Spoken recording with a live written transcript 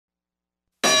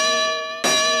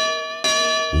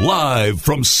Live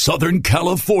from Southern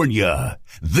California,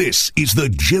 this is the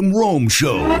Jim Rome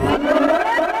Show.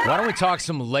 Why don't we talk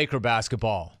some Laker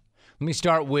basketball? Let me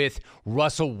start with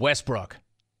Russell Westbrook.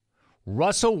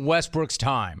 Russell Westbrook's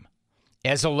time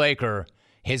as a Laker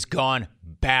has gone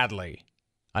badly.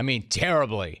 I mean,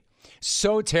 terribly.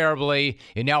 So terribly,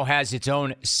 it now has its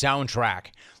own soundtrack.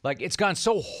 Like, it's gone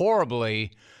so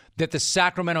horribly that the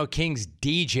Sacramento Kings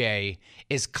DJ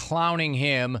is clowning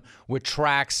him with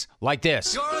tracks like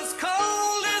this. You're as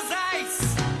cold as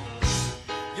ice.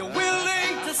 You're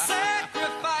willing to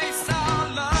sacrifice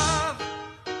our love.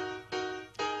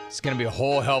 It's going to be a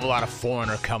whole hell of a lot of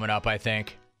Foreigner coming up, I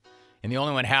think. And the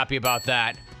only one happy about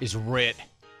that is Rit.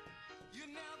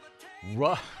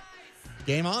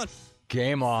 Game on.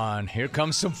 Game on. Here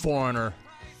comes some Foreigner.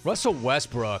 Russell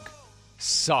Westbrook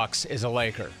sucks as a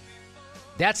Laker.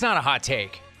 That's not a hot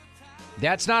take.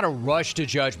 That's not a rush to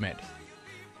judgment.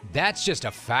 That's just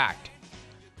a fact.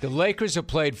 The Lakers have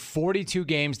played 42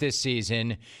 games this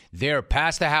season. They're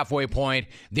past the halfway point.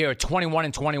 They're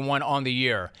 21-21 on the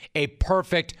year. A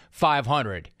perfect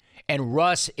 500. And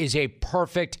Russ is a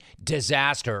perfect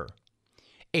disaster.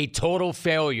 A total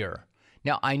failure.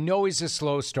 Now, I know he's a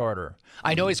slow starter.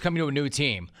 I know he's coming to a new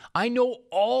team. I know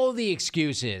all the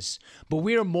excuses, but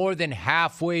we are more than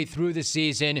halfway through the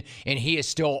season, and he is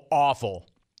still awful.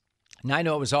 And I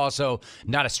know it was also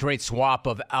not a straight swap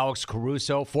of Alex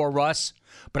Caruso for Russ,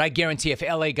 but I guarantee if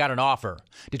LA got an offer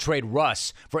to trade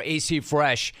Russ for AC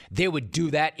Fresh, they would do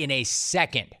that in a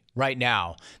second right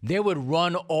now. They would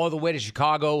run all the way to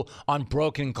Chicago on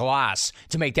broken glass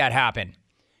to make that happen.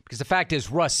 Because the fact is,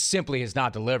 Russ simply has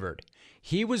not delivered.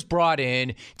 He was brought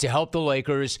in to help the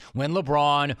Lakers when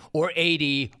LeBron or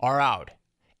AD are out.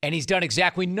 And he's done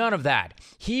exactly none of that.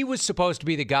 He was supposed to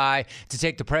be the guy to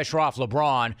take the pressure off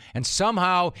LeBron, and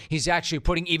somehow he's actually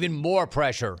putting even more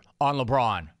pressure on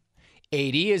LeBron.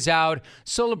 AD is out,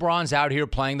 so LeBron's out here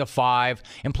playing the 5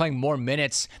 and playing more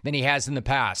minutes than he has in the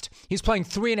past. He's playing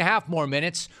 3.5 more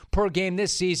minutes per game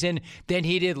this season than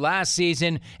he did last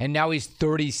season, and now he's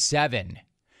 37.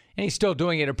 And he's still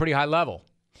doing it at a pretty high level.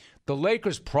 The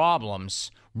Lakers'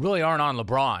 problems really aren't on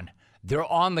LeBron. They're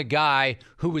on the guy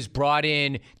who was brought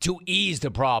in to ease the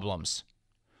problems.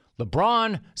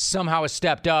 LeBron somehow has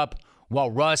stepped up while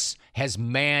Russ has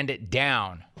manned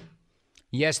down.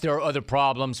 Yes, there are other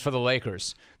problems for the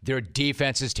Lakers. Their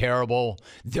defense is terrible.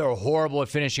 They're horrible at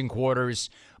finishing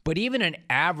quarters. But even an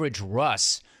average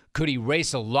Russ could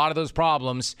erase a lot of those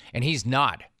problems, and he's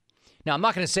not. Now, I'm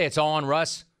not going to say it's all on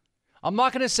Russ.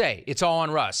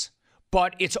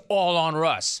 But it's all on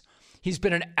Russ. He's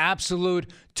been an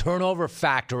absolute turnover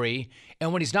factory,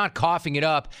 and when he's not coughing it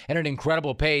up at an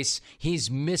incredible pace, he's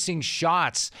missing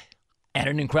shots at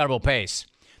an incredible pace.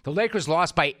 The Lakers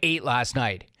lost by 8 last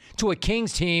night to a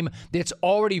Kings team that's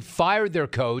already fired their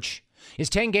coach, is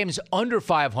 10 games under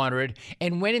 500,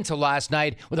 and went into last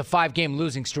night with a 5-game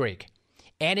losing streak.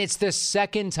 And it's the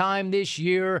second time this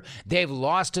year they've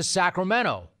lost to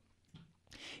Sacramento.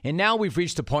 And now we've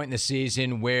reached a point in the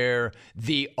season where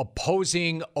the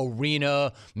opposing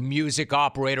arena music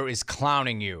operator is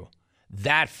clowning you.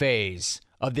 That phase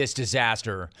of this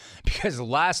disaster. Because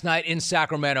last night in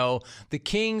Sacramento, the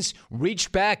Kings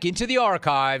reached back into the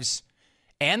archives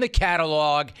and the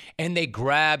catalog, and they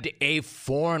grabbed a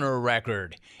Foreigner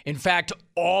record. In fact,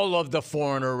 all of the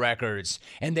Foreigner records.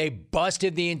 And they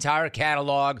busted the entire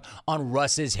catalog on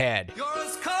Russ's head. You're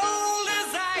as cold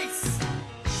as ice.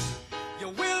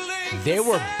 They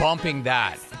were bumping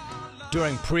that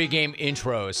during pregame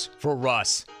intros for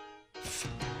Russ.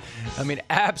 I mean,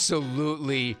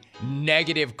 absolutely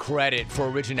negative credit for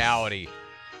originality.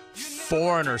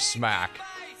 Foreigner smack.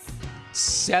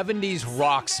 70s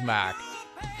rock smack.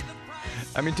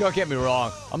 I mean, don't get me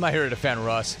wrong. I'm not here to defend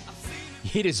Russ.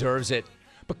 He deserves it.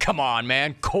 But come on,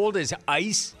 man. Cold as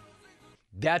ice?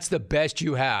 That's the best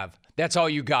you have. That's all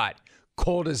you got.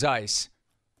 Cold as ice.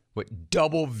 What,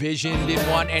 Double Vision didn't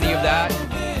want any of that?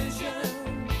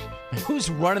 Who's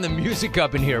running the music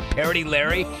up in here? Parody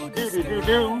Larry?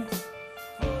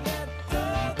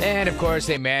 And, of course,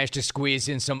 they managed to squeeze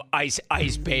in some Ice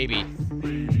Ice Baby.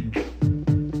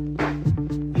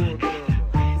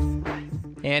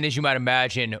 And as you might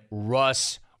imagine,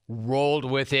 Russ rolled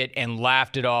with it and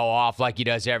laughed it all off like he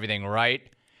does everything, right?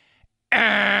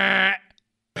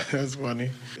 That's funny.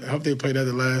 I hope they play that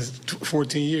the last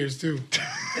 14 years, too.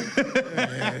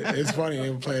 Yeah, it's funny they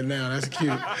play it now. That's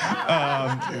cute.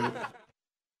 How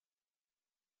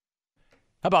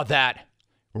about that,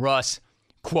 Russ?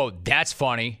 Quote, that's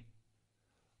funny.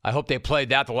 I hope they played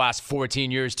that the last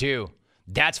 14 years, too.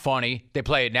 That's funny. They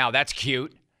play it now. That's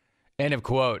cute. End of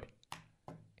quote.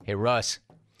 Hey, Russ,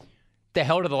 The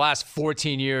hell do the last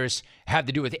 14 years have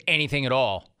to do with anything at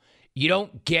all? You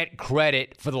don't get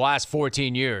credit for the last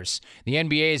 14 years. The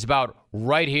NBA is about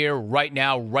right here, right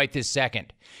now, right this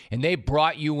second. And they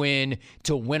brought you in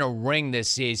to win a ring this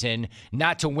season,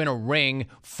 not to win a ring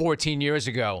 14 years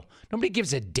ago. Nobody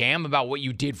gives a damn about what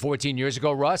you did 14 years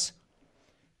ago, Russ.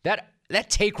 That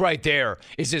take right there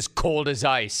is as cold as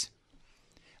ice.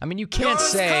 I mean, you can't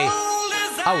say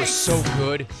I was so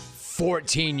good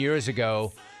 14 years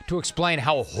ago to explain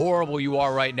how horrible you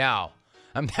are right now.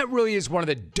 I mean, that really is one of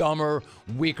the dumber,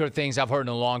 weaker things I've heard in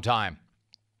a long time.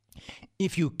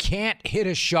 If you can't hit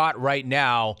a shot right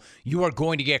now, you are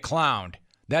going to get clowned.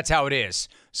 That's how it is.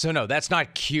 So no, that's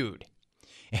not cute.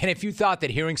 And if you thought that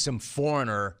hearing some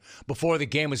foreigner before the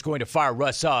game was going to fire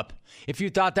Russ up, if you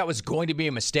thought that was going to be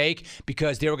a mistake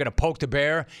because they were going to poke the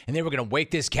bear and they were going to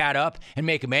wake this cat up and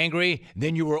make him angry,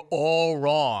 then you were all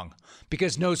wrong.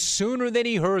 Because no sooner than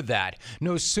he heard that,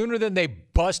 no sooner than they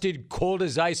busted cold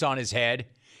as ice on his head,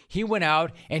 he went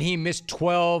out and he missed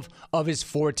 12 of his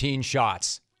 14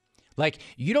 shots. Like,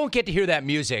 you don't get to hear that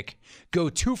music, go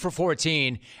 2 for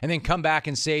 14, and then come back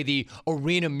and say the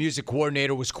arena music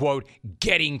coordinator was, quote,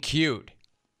 getting cute.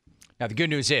 Now, the good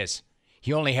news is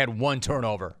he only had 1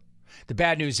 turnover. The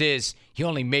bad news is he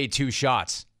only made 2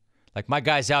 shots. Like, my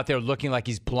guy's out there looking like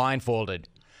he's blindfolded.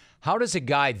 How does a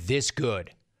guy this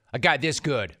good,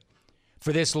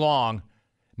 for this long,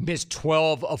 miss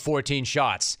 12 of 14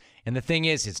 shots? And the thing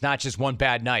is, it's not just one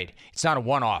bad night. It's not a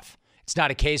one-off. It's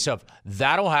not a case of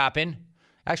that'll happen.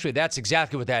 Actually, that's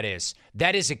exactly what that is.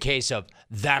 That is a case of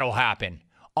that'll happen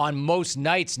on most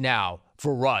nights now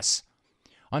for Russ.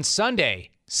 On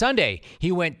Sunday,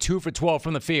 he went 2 for 12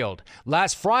 from the field.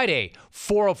 Last Friday,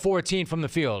 4 of 14 from the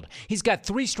field. He's got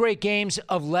 3 straight games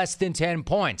of less than 10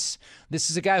 points. This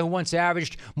is a guy who once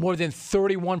averaged more than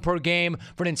 31 per game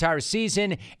for an entire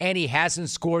season, and he hasn't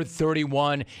scored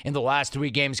 31 in the last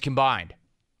 3 games combined.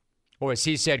 Or as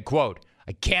he said, quote,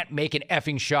 I can't make an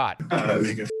effing shot.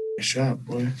 Make a shot,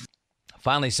 boy.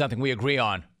 Finally, something we agree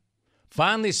on.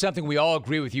 Finally, something we all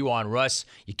agree with you on, Russ.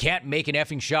 You can't make an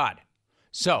effing shot.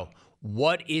 So,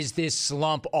 what is this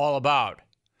slump all about?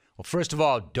 Well, first of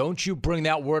all, don't you bring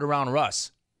that word around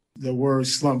Russ. The word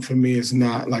slump for me is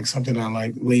not like something I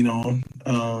like lean on.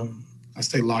 I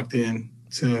stay locked in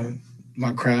to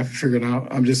my craft, figure it out.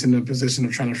 I'm just in the position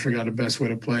of trying to figure out the best way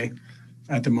to play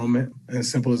at the moment. And as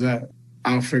simple as that.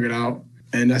 I'll figure it out.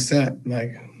 And that's that.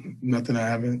 Like, nothing that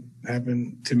haven't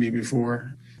happened to me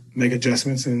before. Make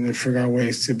adjustments and figure out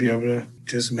ways to be able to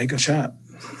just make a shot.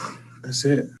 That's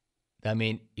it. I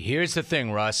mean, here's the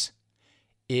thing, Russ.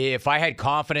 If I had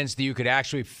confidence that you could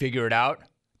actually figure it out,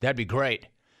 that'd be great.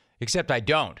 Except I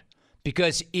don't.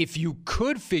 Because if you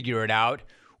could figure it out,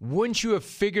 wouldn't you have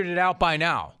figured it out by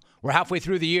now? We're halfway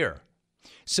through the year.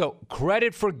 So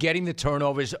credit for getting the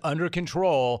turnovers under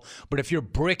control, but if you're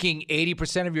bricking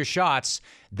 80% of your shots,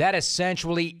 that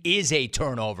essentially is a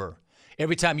turnover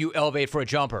every time you elevate for a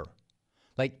jumper.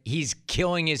 Like, he's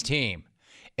killing his team.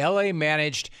 LA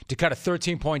managed to cut a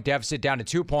 13-point deficit down to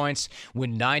 2 points with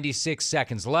 96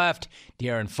 seconds left.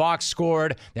 De'Aaron Fox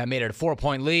scored. That made it a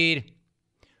 4-point lead.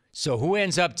 So who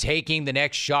ends up taking the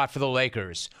next shot for the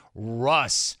Lakers?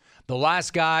 Russ. The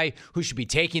last guy who should be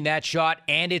taking that shot,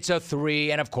 and it's a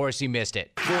 3, and of course he missed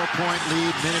it. 4-point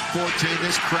lead, minute 14.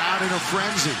 This crowd in a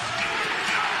frenzy.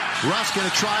 Russ going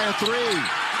to try a 3.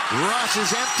 Russ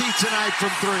is empty tonight from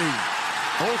 3.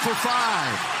 0 for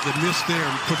 5. The miss there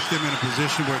puts them in a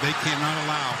position where they cannot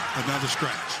allow another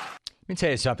stretch. Let me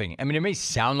tell you something. I mean, it may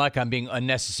sound like I'm being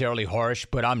unnecessarily harsh,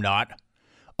 but I'm not.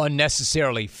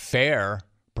 Unnecessarily fair,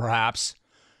 perhaps.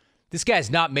 This guy's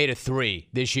not made a 3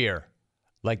 this year.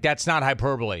 Like, that's not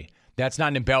hyperbole. That's not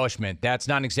an embellishment. That's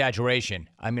not an exaggeration.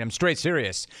 I mean, I'm straight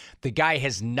serious. The guy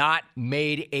has not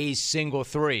made a single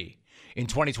 3 in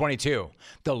 2022.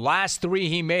 The last 3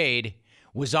 he made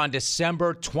was on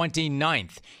December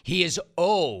 29th. He is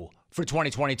 0 for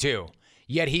 2022.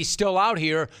 Yet he's still out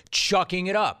here chucking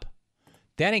it up.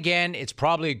 Then again, it's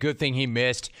probably a good thing he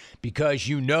missed because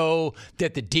you know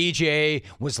that the DJ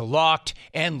was locked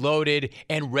and loaded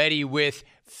and ready with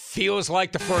feels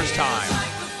like the first time.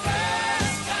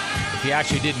 If he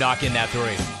actually did knock in that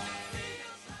 3.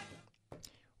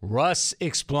 Russ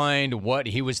explained what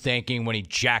he was thinking when he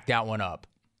jacked that one up.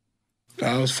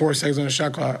 It was 4 seconds on the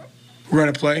shot clock. We ran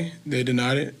a play. They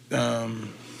denied it.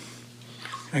 And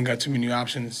got too many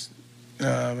options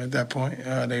at that point.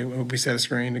 We set a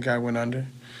screen. The guy went under.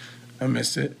 I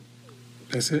missed it.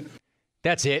 That's it.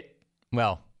 That's it.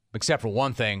 Well, except for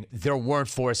one thing. There weren't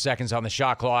 4 seconds on the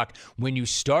shot clock. When you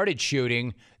started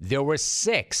shooting, there were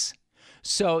 6.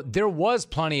 So there was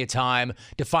plenty of time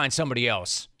to find somebody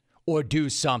else or do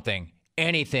something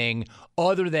anything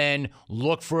other than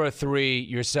look for a three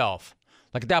yourself.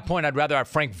 Like at that point, I'd rather have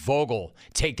Frank Vogel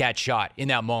take that shot in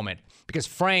that moment because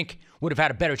Frank would have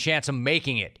had a better chance of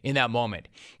making it in that moment.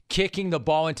 Kicking the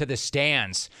ball into the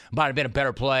stands might have been a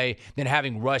better play than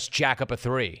having Russ jack up a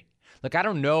three. Look, I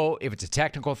don't know if it's a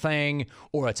technical thing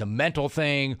or it's a mental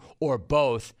thing or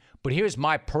both, but here's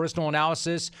my personal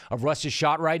analysis of Russ's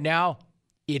shot right now.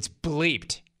 It's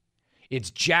bleeped.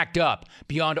 It's jacked up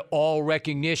beyond all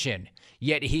recognition.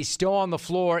 Yet he's still on the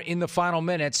floor in the final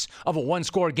minutes of a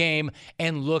one-score game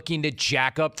and looking to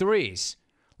jack up threes.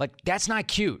 Like, that's not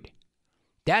cute.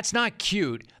 That's not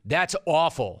cute. That's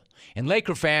awful. And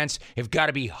Laker fans have got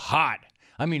to be hot.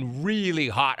 I mean, really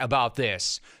hot about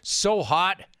this. So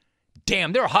hot,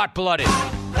 damn, they're hot-blooded.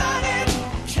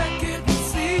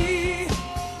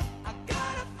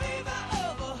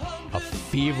 A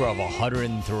fever of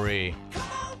 103.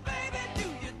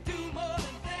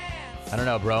 I don't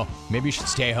know, bro. Maybe you should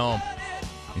stay home.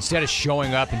 Instead of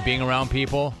showing up and being around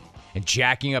people and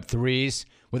jacking up threes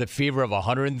with a fever of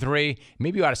 103,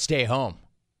 maybe you ought to stay home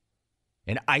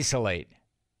and isolate.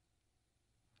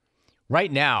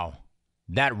 Right now,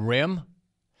 that rim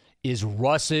is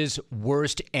Russ's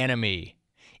worst enemy.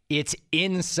 It's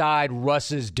inside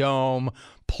Russ's dome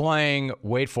playing,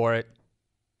 wait for it,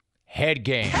 head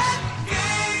games.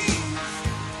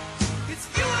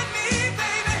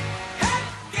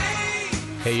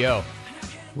 Hey, yo,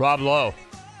 Rob Lowe,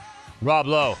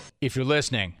 if you're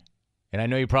listening, and I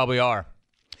know you probably are,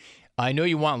 I know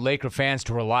you want Laker fans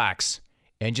to relax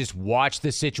and just watch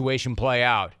the situation play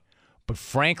out. But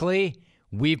frankly,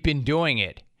 we've been doing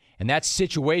it. And that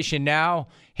situation now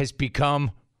has become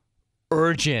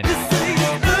urgent.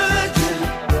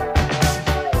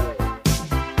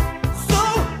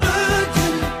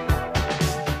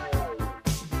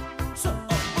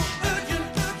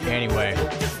 Anyway,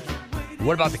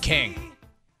 what about the king?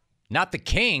 Not the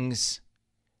Kings,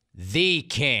 the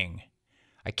king.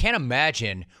 I can't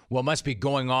imagine what must be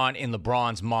going on in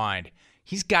LeBron's mind.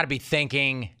 He's got to be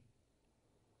thinking.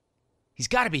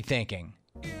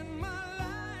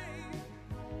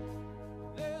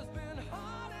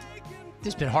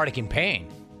 There's been heartache and pain.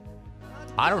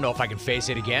 I don't know if I can face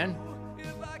it again.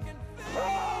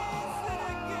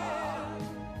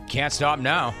 Can't stop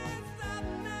now.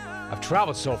 I've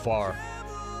traveled so far.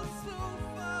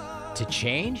 To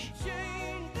change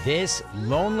this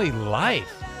lonely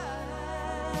life.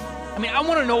 I mean, I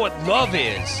want to know what love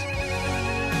is.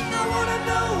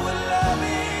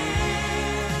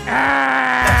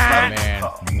 Man,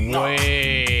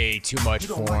 way too much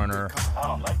Foreigner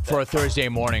for a Thursday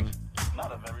morning.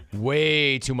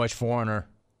 Way too much Foreigner.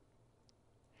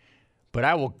 But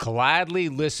I will gladly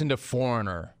listen to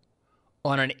Foreigner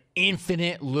on an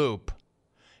infinite loop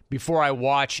before I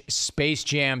watch Space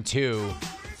Jam 2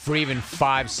 for even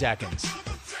 5 seconds.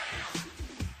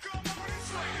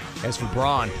 As for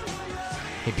Bron,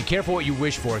 hey, be careful what you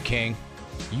wish for, King.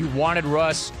 You wanted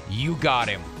Russ, you got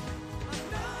him.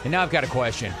 And now I've got a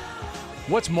question.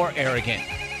 What's more arrogant?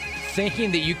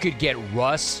 Thinking that you could get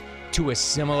Russ to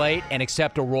assimilate and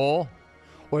accept a role?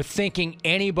 Or thinking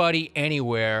anybody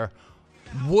anywhere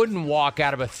wouldn't walk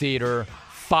out of a theater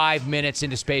 5 minutes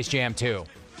into Space Jam 2?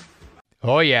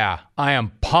 Oh yeah, I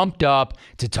am pumped up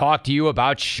to talk to you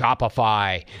about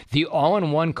Shopify, the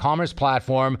all-in-one commerce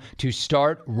platform to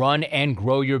start, run, and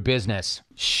grow your business.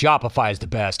 Shopify is the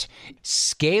best.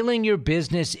 Scaling your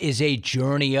business is a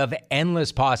journey of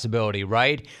endless possibility,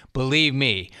 right? Believe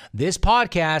me, this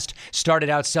podcast started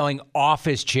out selling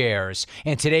office chairs,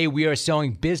 and today we are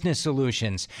selling business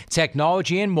solutions,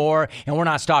 technology, and more, and we're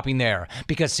not stopping there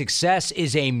because success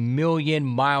is a million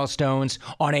milestones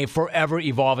on a forever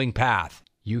evolving path.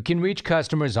 You can reach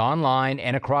customers online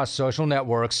and across social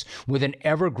networks with an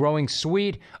ever-growing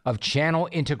suite of channel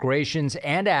integrations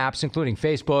and apps, including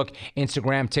Facebook,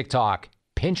 Instagram, TikTok,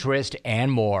 Pinterest,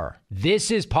 and more.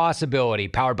 This is Possibility,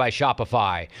 powered by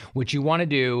Shopify. What you want to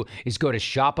do is go to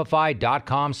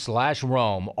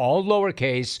shopify.com/Rome, all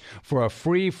lowercase, for a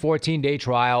free 14-day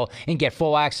trial and get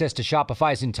full access to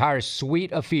Shopify's entire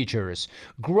suite of features.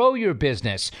 Grow your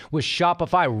business with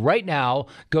Shopify right now.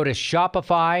 Go to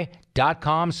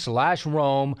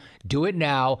shopify.com/Rome. Do it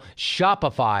now.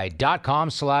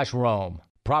 Shopify.com/Rome.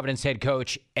 Providence head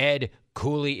coach Ed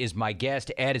Cooley is my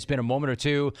guest. Ed, it's been a moment or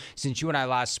two since you and I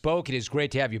last spoke. It is great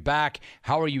to have you back.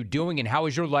 How are you doing, and how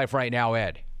is your life right now,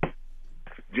 Ed?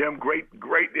 Jim, great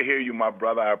to hear you, my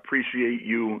brother. I appreciate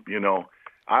you. You know,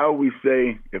 I always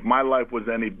say if my life was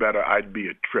any better, I'd be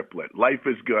a triplet. Life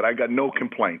is good. I got no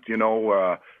complaints. You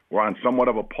know, we're on somewhat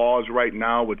of a pause right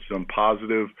now with some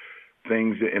positive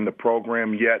things in the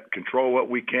program yet. Control what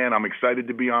we can. I'm excited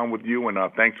to be on with you, and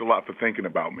thanks a lot for thinking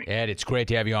about me. Ed, it's great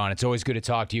to have you on. It's always good to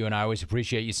talk to you, and I always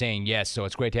appreciate you saying yes, so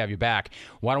it's great to have you back.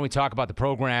 Why don't we talk about the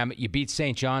program? You beat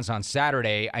St. John's on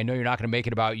Saturday. I know you're not going to make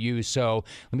it about you, so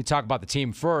let me talk about the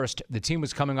team first. The team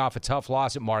was coming off a tough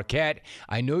loss at Marquette.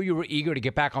 I know you were eager to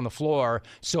get back on the floor,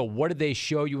 so what did they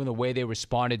show you in the way they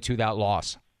responded to that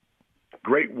loss?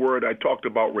 Great word. I talked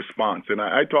about response, and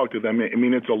I talked to them. I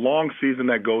mean, it's a long season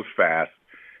that goes fast.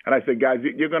 And I said, guys,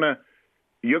 you're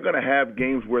gonna have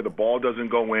games where the ball doesn't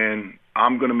go in.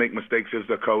 I'm gonna make mistakes as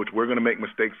the coach. We're gonna make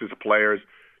mistakes as players.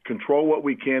 Control what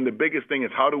we can. The biggest thing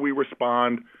is how do we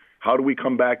respond? How do we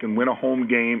come back and win a home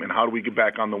game? And how do we get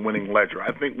back on the winning ledger?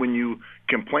 I think when you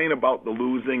complain about the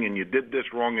losing and you did this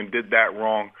wrong and did that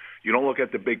wrong, you don't look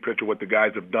at the big picture, what the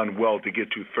guys have done well to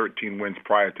get you 13 wins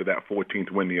prior to that 14th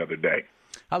win the other day.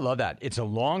 I love that. It's a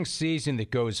long season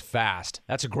that goes fast.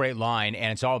 That's a great line,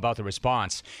 and it's all about the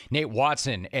response. Nate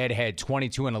Watson, Ed, had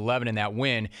 22 and 11 in that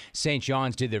win. St.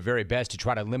 John's did their very best to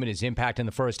try to limit his impact in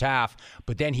the first half,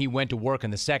 but then he went to work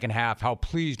in the second half. How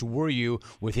pleased were you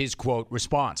with his, quote,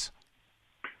 response?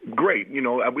 Great. You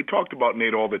know, we talked about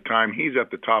Nate all the time. He's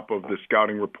at the top of the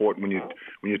scouting report. When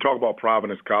you talk about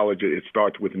Providence College, it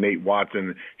starts with Nate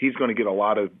Watson. He's going to get a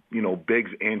lot of,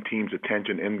 bigs and teams'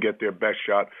 attention and get their best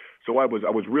shot. So I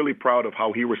was really proud of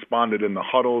how he responded in the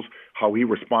huddles, how he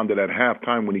responded at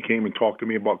halftime when he came and talked to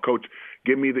me about, Coach,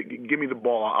 give me the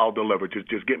ball, I'll deliver.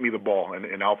 Just get me the ball,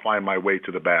 and I'll find my way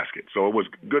to the basket. So it was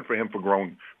good for him for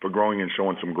growing and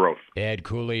showing some growth. Ed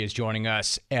Cooley is joining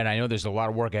us, and I know there's a lot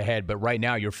of work ahead, but right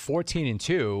now you're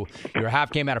 14-2. You're a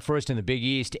half game out of first in the Big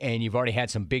East, and you've already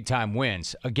had some big-time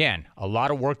wins. Again, a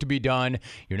lot of work to be done.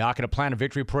 You're not going to plan a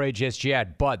victory parade just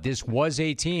yet, but this was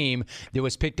a team that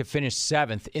was picked to finish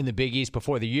 7th in the Big East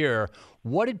before the year.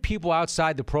 What did people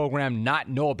outside the program not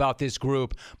know about this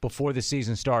group before the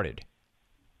season started?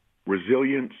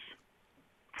 Resilience,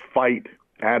 fight,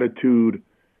 attitude,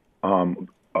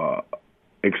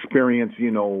 experience.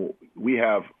 We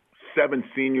have 7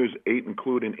 seniors, 8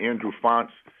 including Andrew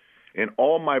Fonts, and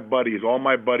all my buddies who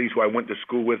I went to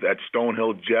school with at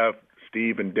Stonehill, Jeff,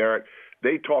 Steve, and Derek,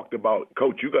 they talked about,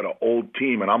 Coach, you got an old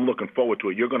team, and I'm looking forward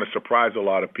to it. You're going to surprise a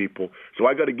lot of people. So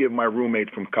I got to give my roommates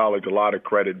from college a lot of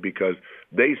credit because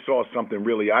they saw something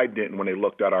really I didn't when they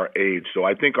looked at our age. So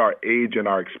I think our age and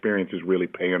our experience is really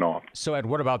paying off. So, Ed,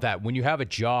 what about that? When you have a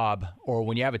job or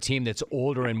when you have a team that's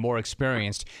older and more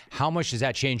experienced, how much does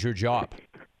that change your job?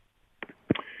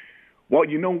 Well,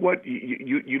 you know what?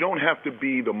 You don't have to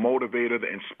be the motivator,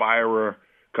 the inspirer,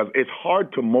 because it's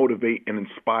hard to motivate and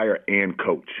inspire and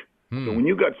coach. So when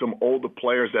you got some older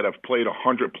players that have played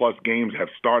 100-plus games, have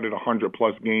started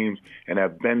 100-plus games, and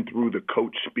have been through the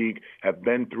coach speak, have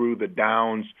been through the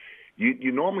downs,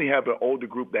 you normally have an older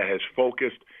group that has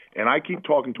focused. And I keep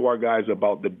talking to our guys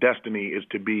about the destiny is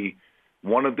to be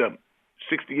one of the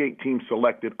 68 teams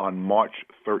selected on March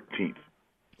 13th.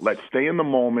 Let's stay in the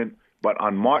moment, but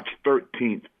on March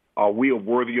 13th, are we a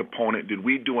worthy opponent? Did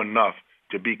we do enough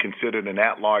to be considered an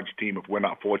at-large team if we're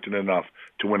not fortunate enough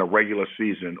to win a regular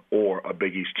season or a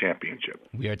Big East championship?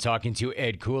 We are talking to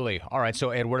Ed Cooley. All right, so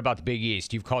Ed, what about the Big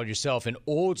East? You've called yourself an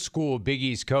old-school Big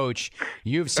East coach.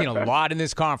 You've seen a lot in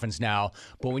this conference now,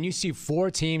 but when you see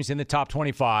 4 teams in the top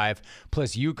 25,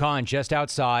 plus UConn just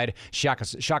outside,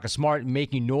 Shaka Smart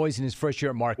making noise in his first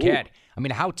year at Marquette, I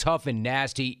mean, how tough and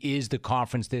nasty is the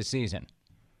conference this season?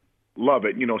 Love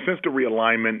it. Since the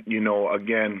realignment,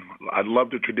 again, I love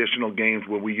the traditional games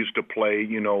where we used to play,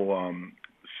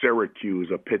 Syracuse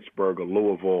or Pittsburgh or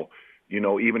Louisville,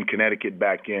 even Connecticut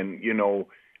back in.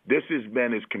 This has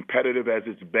been as competitive as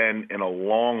it's been in a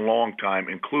long, long time,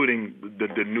 including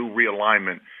the new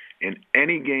realignment. In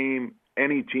any game,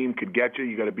 any team could get you.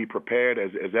 You got to be prepared,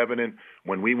 as evident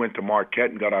when we went to Marquette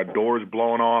and got our doors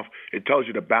blown off. It tells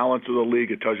you the balance of the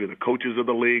league. It tells you the coaches of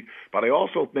the league. But I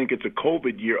also think it's a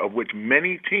COVID year of which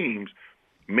many teams,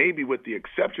 maybe with the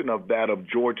exception of that of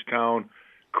Georgetown,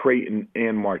 Creighton,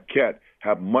 and Marquette,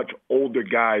 have much older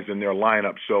guys in their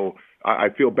lineup. So I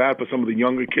feel bad for some of the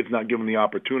younger kids not given the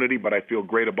opportunity, but I feel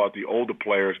great about the older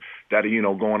players that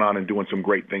are, going on and doing some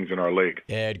great things in our league.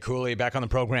 Ed Cooley, back on the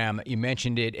program. You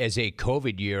mentioned it as a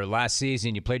COVID year. Last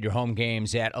season, you played your home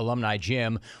games at Alumni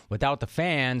Gym without the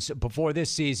fans. Before this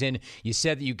season, you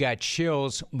said that you got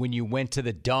chills when you went to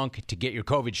the Dunk to get your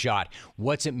COVID shot.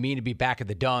 What's it mean to be back at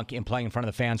the Dunk and playing in front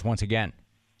of the fans once again?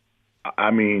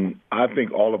 I mean, I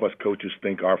think all of us coaches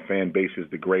think our fan base is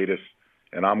the greatest.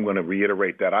 And I'm going to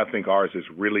reiterate that. I think ours is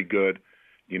really good.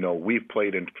 We've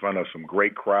played in front of some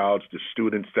great crowds. The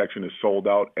student section is sold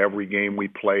out every game we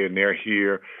play, and they're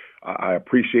here. I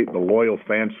appreciate the loyal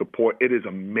fan support. It is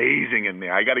amazing in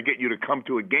there. I got to get you to come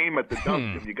to a game at the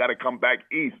Dunk. You got to come back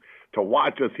east to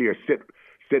watch us here.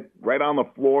 Sit right on the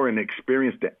floor and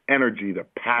experience the energy, the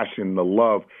passion, the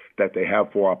love that they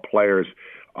have for our players.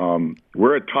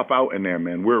 We're a tough out in there,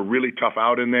 man. We're a really tough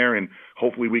out in there, and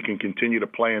hopefully we can continue to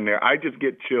play in there. I just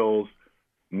get chills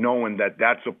knowing that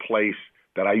that's a place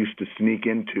that I used to sneak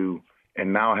into,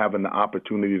 and now having the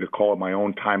opportunity to call it my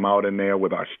own timeout in there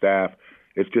with our staff.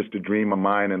 It's just a dream of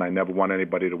mine, and I never want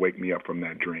anybody to wake me up from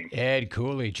that dream. Ed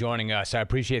Cooley joining us. I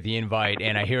appreciate the invite,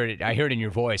 and I hear it in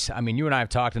your voice. I mean, you and I have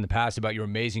talked in the past about your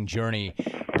amazing journey,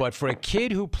 but for a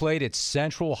kid who played at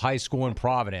Central High School in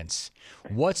Providence,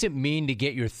 what's it mean to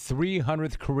get your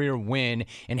 300th career win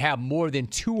and have more than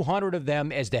 200 of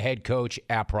them as the head coach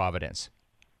at Providence?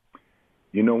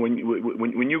 You know, when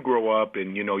you grow up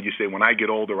and, you know, you say, when I get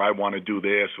older, I want to do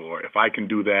this, or if I can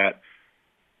do that,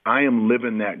 I am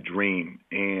living that dream,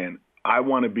 and I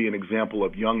want to be an example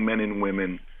of young men and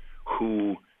women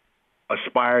who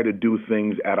aspire to do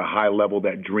things at a high level,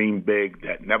 that dream big,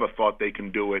 that never thought they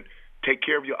can do it. Take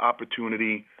care of your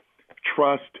opportunity,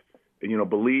 trust, you know,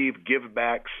 believe, give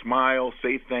back, smile,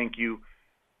 say thank you.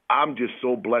 I'm just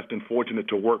so blessed and fortunate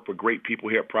to work for great people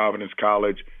here at Providence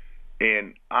College.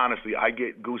 And honestly, I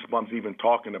get goosebumps even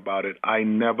talking about it. I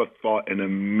never thought in a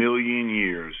million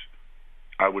years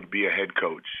I would be a head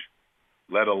coach,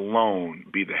 let alone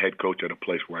be the head coach at a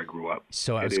place where I grew up.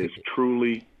 So it is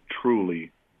truly,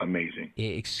 truly amazing.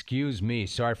 Excuse me.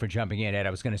 Sorry for jumping in, Ed.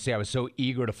 I was going to say I was so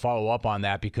eager to follow up on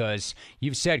that because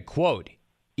you've said, quote,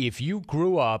 if you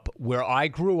grew up where I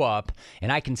grew up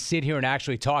and I can sit here and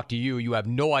actually talk to you, you have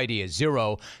no idea,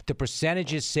 zero. The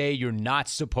percentages say you're not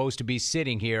supposed to be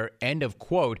sitting here, end of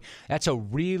quote. That's a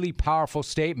really powerful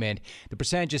statement. The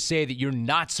percentages say that you're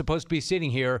not supposed to be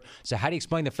sitting here. So how do you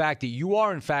explain the fact that you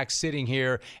are, in fact, sitting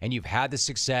here and you've had the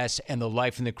success and the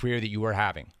life and the career that you are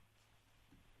having?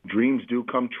 Dreams do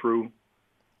come true.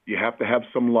 You have to have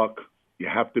some luck. You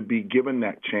have to be given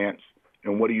that chance.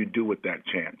 And what do you do with that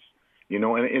chance? You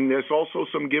know, and there's also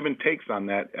some give and takes on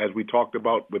that, as we talked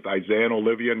about with Isaiah and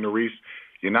Olivia and Nerese.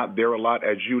 You're not there a lot,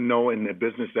 as you know, in the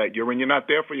business that you're in. You're not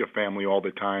there for your family all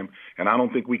the time, and I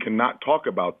don't think we can not talk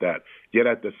about that. Yet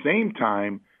at the same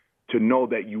time, to know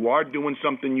that you are doing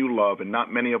something you love, and not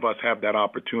many of us have that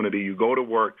opportunity. You go to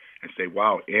work and say,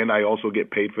 wow, and I also get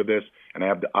paid for this, and I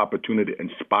have the opportunity to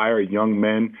inspire young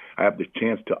men. I have the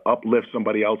chance to uplift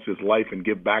somebody else's life and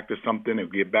give back to something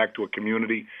and give back to a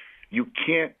community. You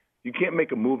can't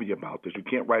make a movie about this. You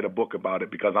can't write a book about it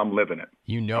because I'm living it.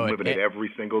 You know, I'm living it every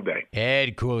single day.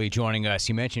 Ed Cooley joining us.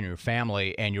 You mentioned your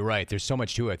family, and you're right. There's so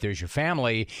much to it. There's your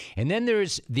family, and then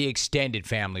there's the extended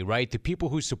family, right? The people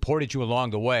who supported you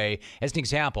along the way. As an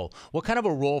example, what kind of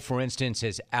a role, for instance,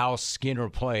 has Al Skinner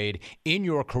played in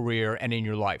your career and in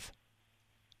your life?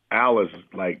 Al is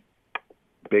like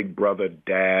big brother,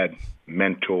 dad,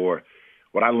 mentor.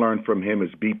 What I learned from him is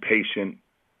be patient,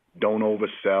 don't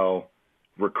oversell.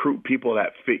 Recruit people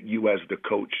that fit you as the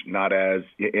coach, not as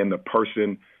in the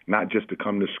person, not just to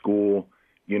come to school.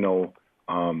 You know,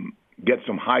 get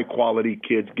some high-quality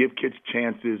kids. Give kids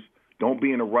chances. Don't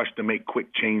be in a rush to make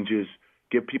quick changes.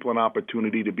 Give people an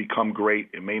opportunity to become great.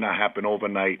 It may not happen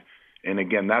overnight. And,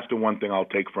 again, that's the one thing I'll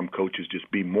take from coaches. Just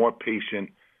be more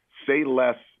patient, say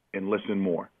less, and listen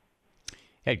more.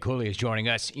 Ed Cooley is joining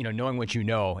us, you know, knowing what you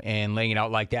know and laying it out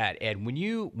like that. Ed, when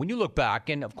you look back,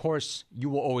 and of course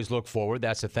you will always look forward,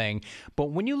 that's the thing,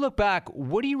 but when you look back,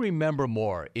 what do you remember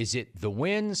more? Is it the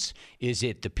wins? Is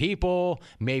it the people?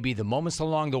 Maybe the moments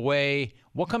along the way?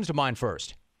 What comes to mind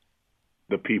first?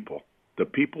 The people. The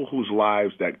people whose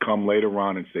lives that come later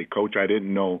on and say, Coach, I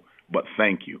didn't know, but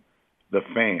thank you. The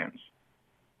fans.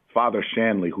 Father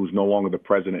Shanley, who's no longer the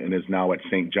president and is now at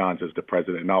St. John's as the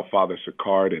president, now Father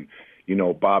Sicard and you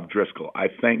know, Bob Driscoll. I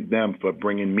thank them for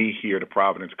bringing me here to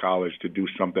Providence College to do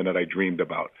something that I dreamed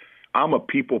about. I'm a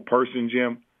people person,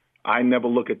 Jim. I never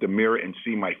look at the mirror and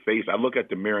see my face. I look at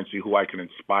the mirror and see who I can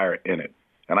inspire in it.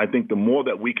 And I think the more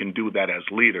that we can do that as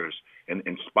leaders and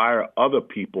inspire other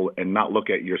people and not look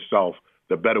at yourself,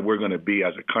 the better we're going to be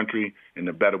as a country and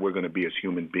the better we're going to be as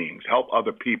human beings. Help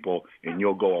other people, and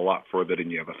you'll go a lot further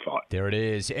than you ever thought. There it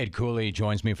is. Ed Cooley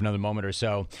joins me for another moment or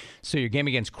so. So your game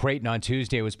against Creighton on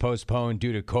Tuesday was postponed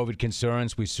due to COVID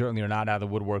concerns. We certainly are not out of the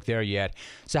woodwork there yet.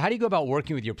 So how do you go about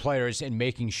working with your players and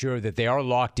making sure that they are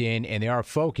locked in and they are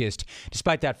focused,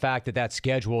 despite that fact that that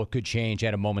schedule could change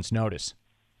at a moment's notice?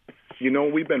 You know,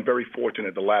 we've been very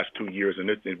fortunate the last 2 years, and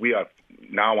we are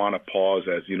now on a pause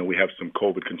as, you know, we have some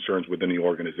COVID concerns within the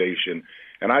organization.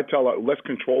 And I tell her, let's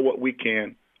control what we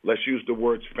can. Let's use the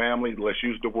words family. Let's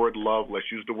use the word love. Let's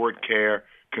use the word care.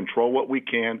 Control what we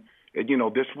can.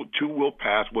 this too will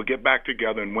pass. We'll get back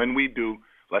together, and when we do,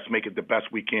 let's make it the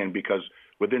best we can, because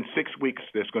within 6 weeks,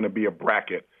 there's going to be a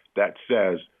bracket that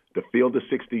says the field is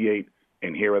 68,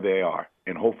 and here they are.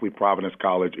 And hopefully Providence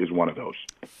College is one of those.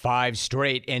 5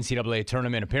 straight NCAA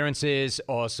tournament appearances.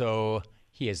 Also,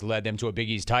 he has led them to a Big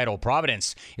East title.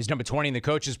 Providence is number 20 in the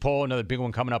coaches poll. Another big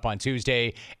one coming up on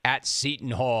Tuesday at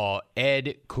Seton Hall.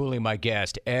 Ed Cooley, my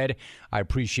guest. Ed, I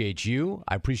appreciate you.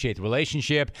 I appreciate the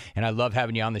relationship, and I love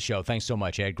having you on the show. Thanks so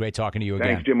much, Ed. Great talking to you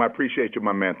again. Thanks, Jim. I appreciate you,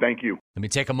 my man. Thank you. Let me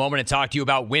take a moment and talk to you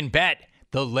about WynnBET,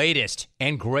 the latest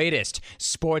and greatest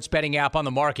sports betting app on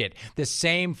the market. The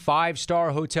same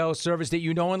 5-star hotel service that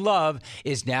you know and love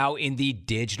is now in the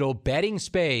digital betting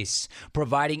space,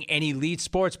 providing an elite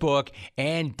sportsbook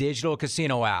and digital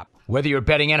casino app. Whether you're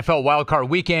betting NFL wildcard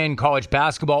weekend, college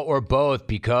basketball, or both,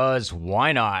 because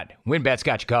why not? WynnBET's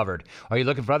got you covered. Are you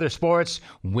looking for other sports?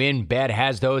 WynnBET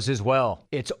has those as well.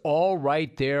 It's all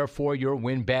right there for your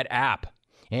WynnBET app.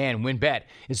 And WynnBET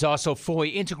is also fully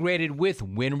integrated with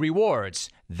Wynn Rewards.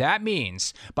 That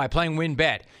means by playing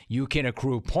WynnBET, you can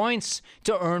accrue points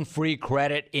to earn free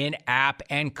credit in app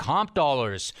and comp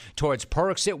dollars towards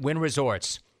perks at Wynn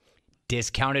Resorts.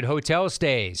 Discounted hotel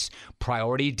stays,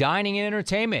 priority dining and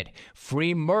entertainment,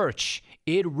 free merch.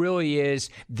 It really is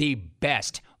the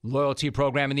best loyalty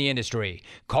program in the industry.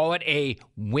 Call it a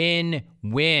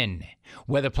win-win.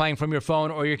 Whether playing from your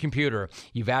phone or your computer,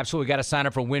 you've absolutely got to sign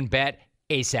up for WynnBET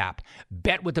ASAP.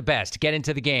 Bet with the best. Get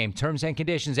into the game. Terms and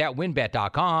conditions at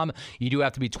wynnbet.com. You do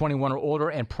have to be 21 or older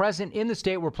and present in the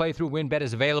state where playthrough WynnBET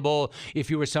is available. If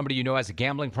you or somebody you know has a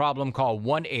gambling problem, call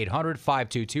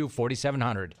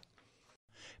 1-800-522-4700.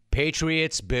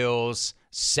 Patriots, Bills,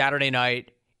 Saturday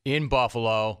night in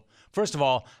Buffalo. First of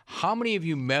all, how many of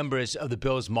you members of the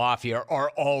Bills Mafia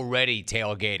are already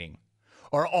tailgating,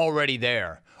 are already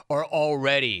there, are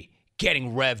already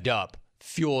getting revved up,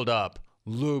 fueled up,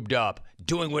 lubed up,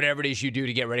 doing whatever it is you do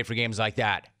to get ready for games like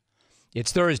that?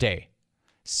 It's Thursday.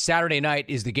 Saturday night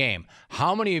is the game.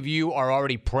 How many of you are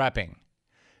already prepping?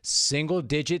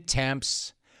 Single-digit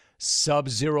temps,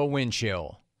 sub-zero wind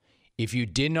chill. If you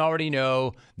didn't already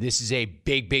know, this is a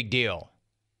big, big deal.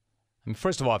 I mean,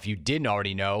 first of all, if you didn't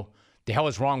already know, the hell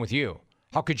is wrong with you?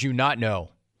 How could you not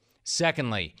know?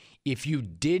 Secondly, if you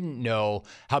didn't know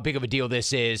how big of a deal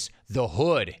this is, the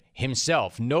Hood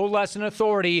himself, no less an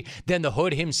authority than the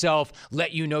Hood himself,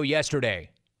 let you know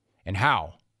yesterday. And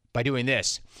how? By doing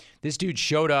this. This dude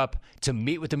showed up to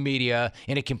meet with the media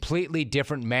in a completely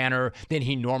different manner than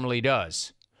he normally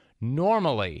does.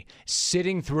 Normally,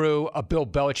 sitting through a Bill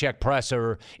Belichick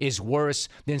presser is worse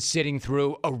than sitting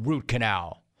through a root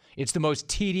canal. It's the most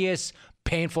tedious,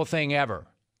 painful thing ever.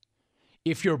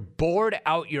 If you're bored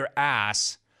out your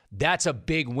ass, that's a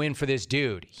big win for this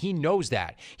dude. He knows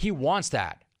that. He wants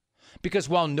that. Because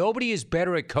while nobody is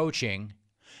better at coaching,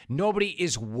 nobody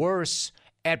is worse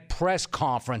at press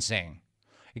conferencing,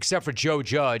 except for Joe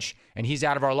Judge, and he's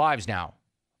out of our lives now.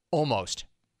 Almost.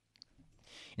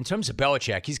 In terms of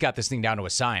Belichick, he's got this thing down to a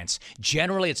science.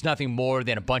 Generally, it's nothing more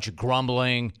than a bunch of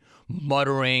grumbling,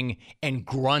 muttering, and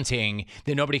grunting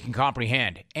that nobody can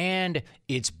comprehend. And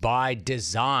it's by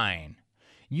design.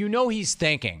 You know he's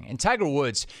thinking. And Tiger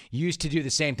Woods used to do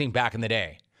the same thing back in the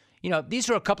day. You know, these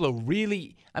are a couple of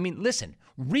really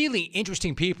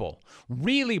interesting people,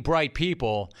 really bright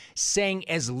people saying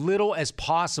as little as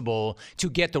possible to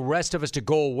get the rest of us to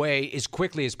go away as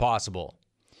quickly as possible.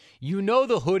 You know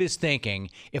the Hood is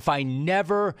thinking, if I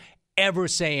never, ever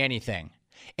say anything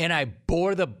and I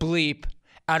bore the bleep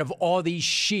out of all these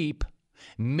sheep,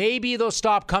 maybe they'll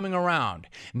stop coming around.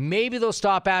 Maybe they'll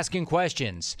stop asking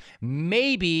questions.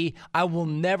 Maybe I will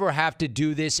never have to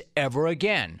do this ever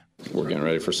again. We're getting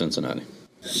ready for Cincinnati.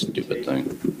 Stupid thing.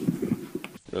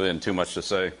 Really isn't too much to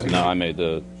say. No, I made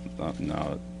the... I don't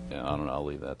know. I'll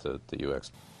leave that to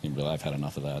UX. I've had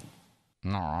enough of that.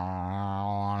 No,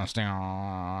 honesty.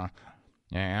 Yeah,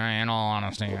 in all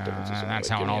honesty, that's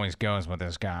how it always goes with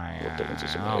this guy.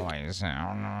 Always. In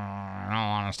all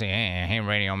honesty, hey,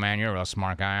 radio man, you're a real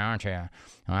smart guy, aren't you? Well,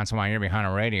 that's why you're behind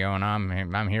a radio, and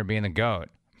I'm here being the GOAT.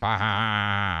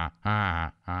 Yeah,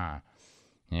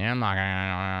 I'm not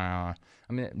gonna.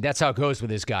 I mean, that's how it goes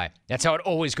with this guy. That's how it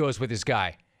always goes with this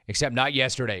guy. Except not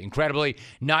yesterday. Incredibly,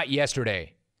 not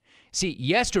yesterday. See,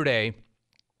 yesterday,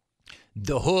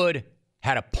 the Hood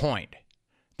had a point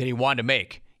that he wanted to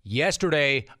make.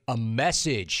 Yesterday, a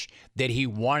message that he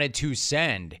wanted to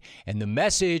send. And the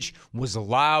message was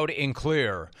loud and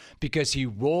clear because he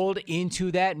rolled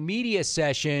into that media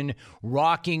session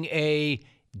rocking a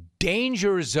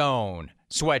Danger Zone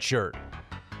sweatshirt.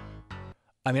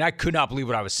 I mean, I could not believe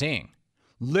what I was seeing.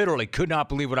 Literally could not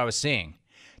believe what I was seeing.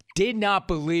 did not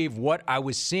believe what I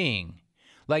was seeing.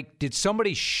 Like, did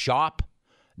somebody shop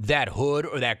that hood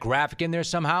or that graphic in there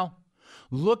somehow?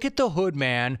 Look at the hood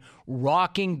man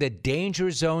rocking the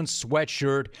Danger Zone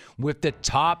sweatshirt with the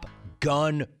Top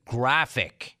Gun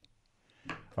graphic.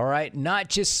 All right, not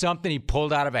just something he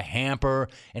pulled out of a hamper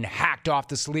and hacked off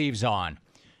the sleeves on.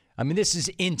 I mean, this is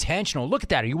intentional. Look at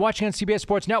that. Are you watching on CBS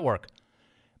Sports Network?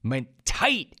 I mean,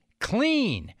 tight,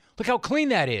 clean. Look how clean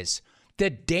that is. The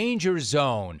Danger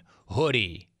Zone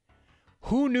hoodie.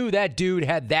 Who knew that dude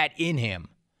had that in him?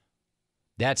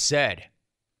 That said,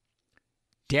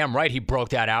 damn right he broke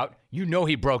that out. You know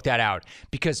he broke that out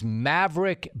because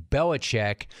Maverick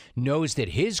Belichick knows that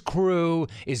his crew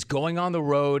is going on the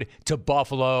road to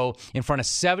Buffalo in front of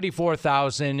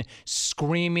 74,000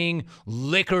 screaming,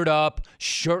 liquored up,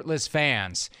 shirtless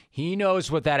fans. He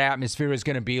knows what that atmosphere is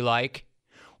going to be like.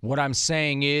 What I'm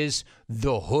saying is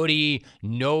the hoodie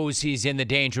knows he's in the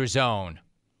danger zone.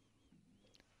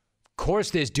 Of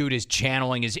course this dude is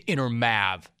channeling his inner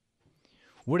Mav.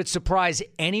 Would it surprise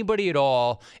anybody at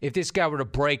all if this guy were to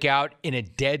break out in a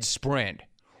dead sprint,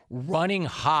 running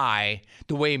high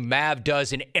the way Mav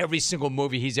does in every single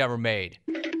movie he's ever made?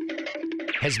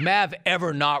 Has Mav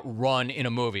ever not run in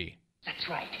a movie? That's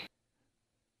right.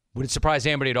 Would it surprise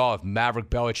anybody at all if Maverick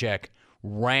Belichick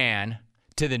ran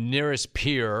to the nearest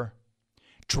pier,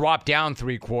 dropped down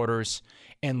 3/4,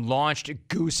 and launched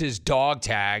Goose's dog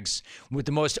tags with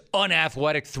the most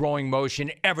unathletic throwing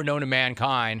motion ever known to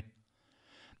mankind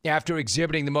after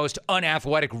exhibiting the most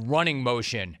unathletic running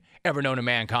motion ever known to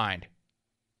mankind?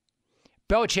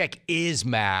 Belichick is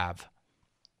Mav.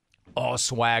 All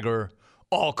swagger,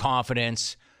 all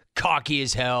confidence, cocky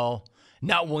as hell,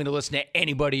 not willing to listen to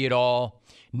anybody at all,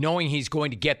 knowing he's going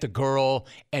to get the girl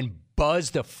and buzz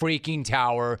the freaking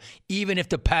tower, even if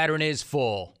the pattern is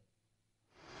full.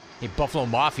 Hey, Buffalo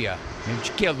Mafia, man, would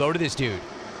you get a load of this dude?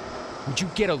 Would you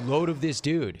get a load of this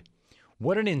dude?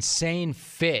 What an insane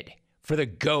fit for the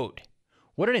GOAT.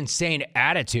 What an insane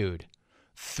attitude.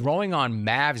 Throwing on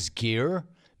Mavs gear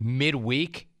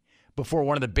midweek before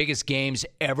one of the biggest games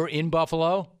ever in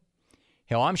Buffalo?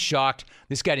 Hell, I'm shocked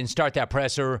this guy didn't start that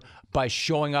presser by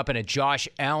showing up in a Josh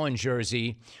Allen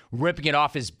jersey, ripping it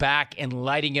off his back and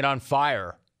lighting it on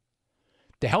fire.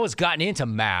 The hell has gotten into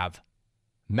Mav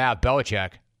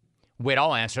Belichick? Wait,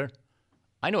 I'll answer.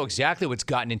 I know exactly what's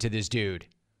gotten into this dude.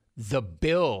 The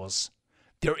Bills.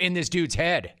 They're in this dude's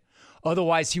head.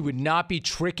 Otherwise, he would not be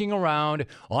tricking around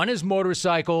on his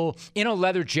motorcycle in a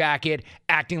leather jacket,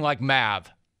 acting like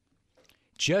Mav.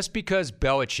 Just because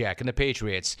Belichick and the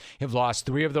Patriots have lost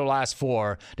 3 of their last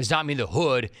 4 does not mean the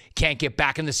hood can't get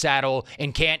back in the saddle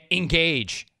and can't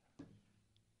engage.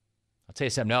 I'll tell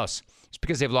you something else. Just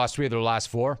because they've lost 3 of their last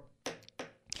 4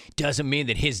 doesn't mean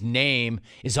that his name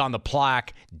is on the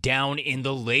plaque down in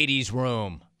the ladies'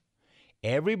 room.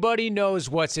 Everybody knows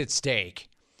what's at stake,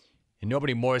 and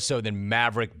nobody more so than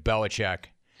Maverick Belichick.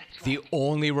 The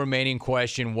only remaining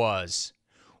question was,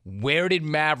 where did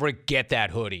Maverick get that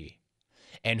hoodie?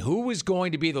 And who was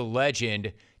going to be the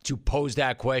legend to pose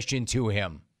that question to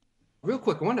him? Real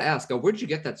quick, I wanted to ask, where did you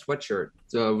get that sweatshirt?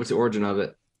 What's the origin of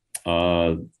it?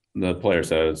 The player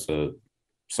said it's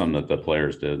something that the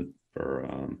players did for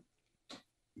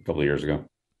a couple of years ago.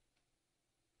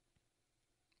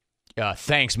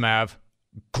 Thanks, Mav.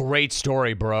 Great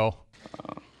story, bro.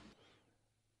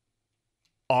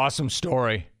 Awesome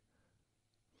story.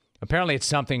 Apparently, it's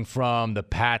something from the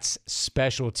Pats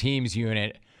special teams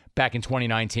unit back in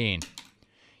 2019.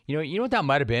 You know what that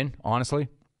might have been, honestly?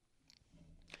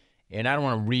 And I don't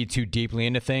want to read too deeply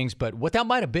into things, but what that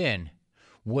might have been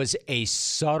was a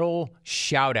subtle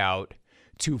shout out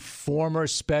to former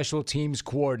special teams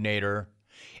coordinator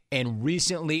and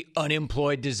recently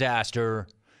unemployed disaster,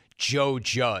 Joe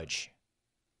Judge.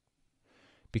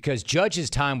 Because Judge's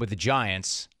time with the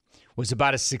Giants was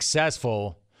about as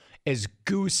successful as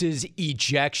Goose's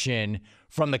ejection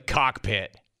from the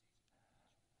cockpit.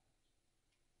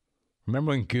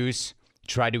 Remember when Goose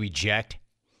tried to eject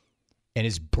and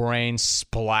his brain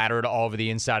splattered all over the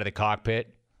inside of the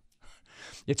cockpit?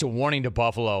 It's a warning to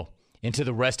Buffalo and to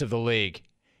the rest of the league.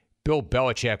 Bill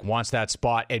Belichick wants that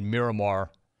spot at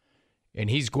Miramar, and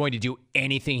he's going to do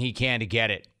anything he can to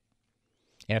get it.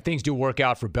 And if things do work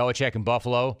out for Belichick and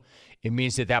Buffalo, it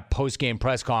means that post-game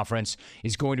press conference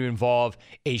is going to involve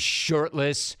a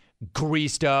shirtless,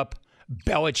 greased-up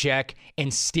Belichick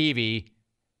and Stevie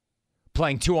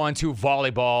playing 2-on-2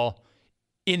 volleyball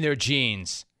in their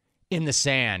jeans, in the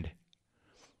sand,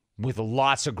 with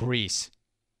lots of grease.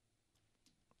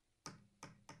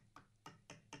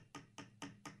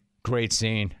 Great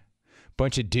scene.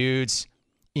 Bunch of dudes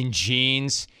in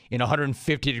jeans in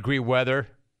 150-degree weather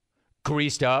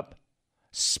greased up,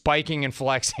 spiking and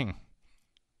flexing.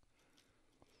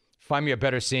 Find me a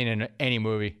better scene in any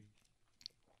movie.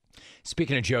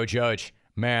 Speaking of Joe Judge,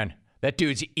 man, that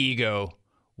dude's ego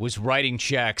was writing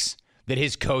checks that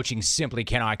his coaching simply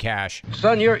cannot cash.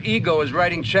 Son, your ego is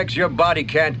writing checks your body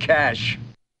can't cash.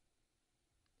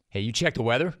 Hey, you check the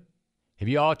weather? Have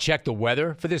you all checked the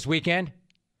weather for this weekend?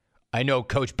 I know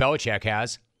Coach Belichick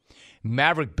has.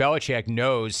 Maverick Belichick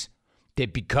knows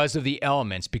that because of the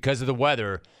elements, because of the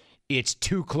weather, it's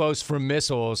too close for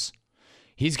missiles.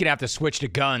 He's going to have to switch to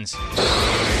guns.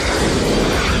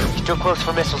 It's too close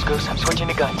for missiles, Goose. I'm switching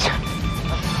to guns.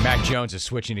 Mac Jones is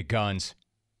switching to guns.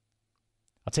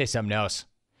 I'll tell you something else.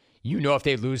 You know if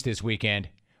they lose this weekend,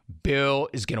 Bill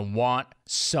is going to want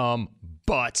some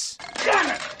butts.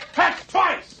 Damn it! Heck,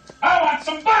 twice! I want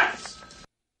some butts!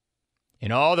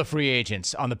 And all the free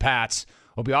agents on the Pats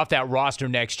will be off that roster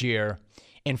next year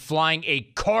and flying a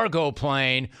cargo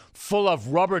plane full of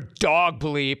rubber dog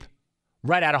bleep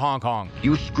right out of Hong Kong.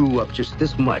 You screw up just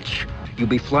this much, you'll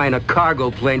be flying a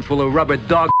cargo plane full of rubber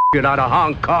dog shit out of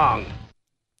Hong Kong.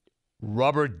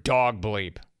 Rubber dog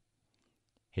bleep.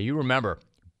 Hey, you remember,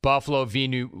 Buffalo v.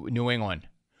 New England.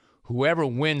 Whoever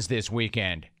wins this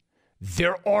weekend,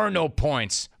 there are no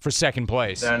points for second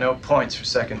place. There are no points for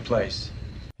second place.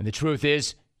 And the truth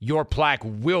is, your plaque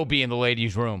will be in the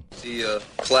ladies' room. The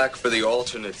plaque for the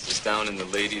alternates is down in the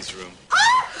ladies' room.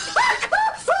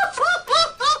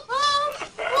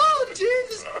 Oh,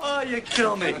 Jesus! Oh, you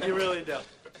kill me. You really do.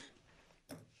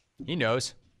 He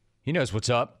knows. He knows what's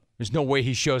up. There's no way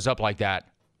he shows up like that.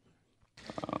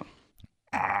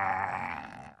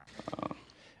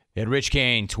 And Rich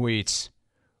Kane tweets,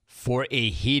 for a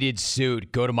heated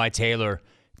suit, go to my tailor.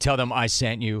 Tell them I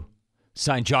sent you.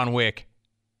 Signed John Wick.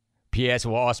 P.S.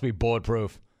 will also be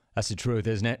bulletproof. That's the truth,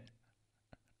 isn't it?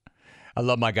 I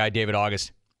love my guy, David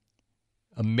August.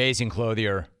 Amazing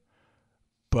clothier.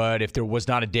 But if there was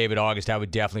not a David August, I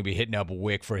would definitely be hitting up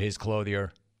Wick for his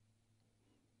clothier.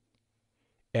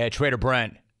 Trader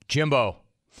Brent, Jimbo,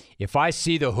 if I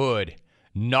see the Hood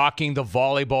knocking the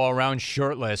volleyball around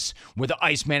shirtless with the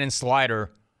Iceman and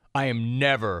Slider, I am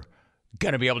never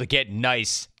going to be able to get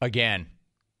nice again.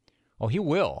 Oh, he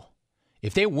will.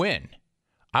 If they win,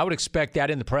 I would expect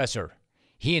that in the presser.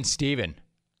 He and Steven,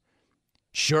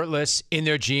 shirtless, in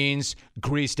their jeans,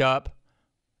 greased up,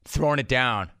 throwing it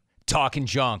down, talking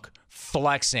junk,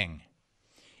 flexing.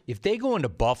 If they go into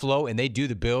Buffalo and they do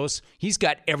the Bills, he's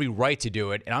got every right to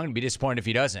do it, and I'm going to be disappointed if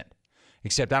he doesn't.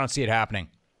 Except I don't see it happening.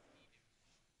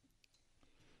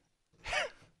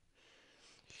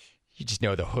 You just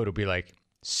know the Hood will be like,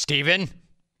 Steven,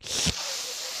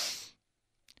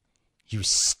 you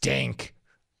stink.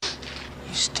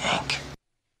 You stink.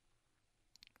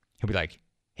 He'll be like,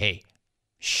 hey,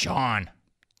 Sean,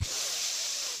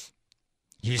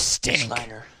 you stink.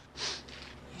 Slider,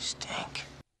 you stink.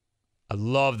 I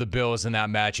love the Bills in that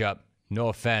matchup. No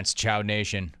offense, Chow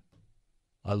Nation.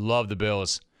 I love the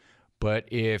Bills. But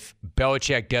if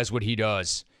Belichick does what he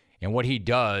does, and what he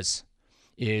does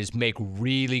is make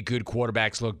really good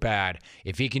quarterbacks look bad,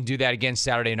 if he can do that again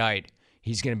Saturday night,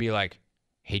 he's going to be like,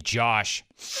 hey, Josh,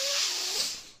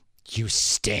 you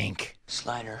stink.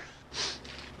 Slider,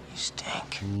 you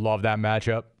stink. Love that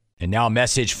matchup. And now a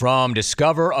message from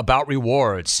Discover about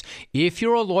rewards. If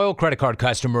you're a loyal credit card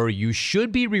customer, you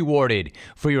should be rewarded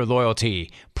for your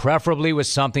loyalty, preferably with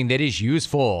something that is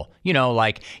useful,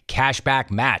 like Cashback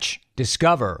Match.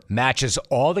 Discover matches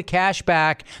all the cash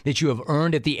back that you have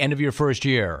earned at the end of your first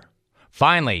year.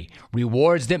 Finally,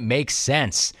 rewards that make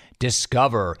sense.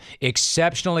 Discover.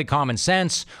 Exceptionally common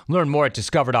sense. Learn more at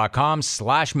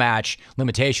discover.com/match.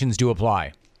 Limitations do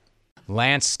apply.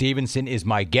 Lance Stevenson is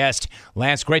my guest.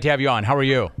 Lance, great to have you on. How are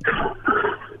you?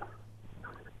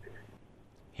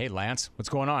 Hey, Lance. What's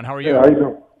going on? How are you? Hey, how you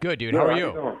doing? Good, dude. How are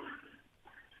you? Doing?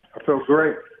 I feel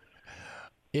great.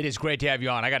 It is great to have you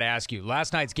on. I got to ask you,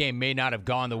 last night's game may not have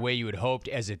gone the way you had hoped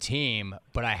as a team,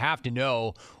 but I have to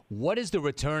know, what has the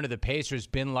return of the Pacers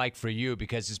been like for you?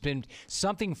 Because it's been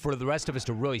something for the rest of us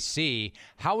to really see.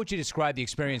 How would you describe the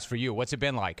experience for you? What's it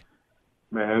been like?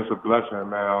 Man, it's a blessing,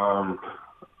 man.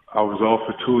 I was off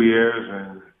for 2 years,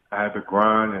 and I had to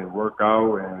grind and work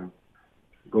out and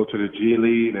go to the G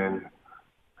League, and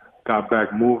got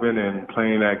back moving and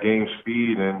playing at game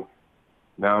speed. And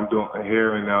now I'm doing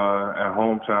here at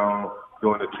hometown,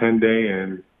 doing a 10-day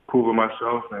and proving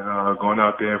myself and going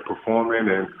out there and performing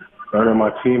and learning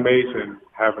my teammates and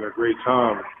having a great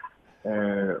time.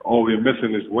 And all we're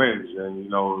missing is wins.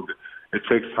 And, it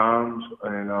takes time,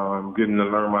 and getting to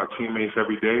learn my teammates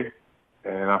every day.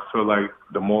 And I feel like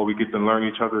the more we get to learn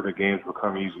each other, the games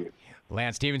become easier.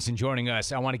 Lance Stephenson joining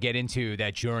us. I want to get into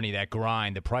that journey, that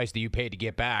grind, the price that you paid to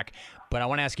get back. But I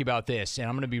want to ask you about this, and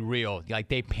I'm going to be real. Like,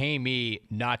 they pay me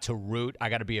not to root. I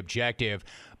got to be objective.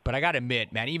 But I got to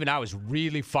admit, man, even I was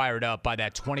really fired up by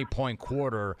that 20-point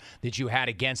quarter that you had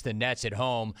against the Nets at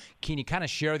home. Can you kind of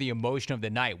share the emotion of the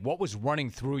night? What was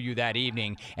running through you that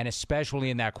evening, and especially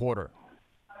in that quarter?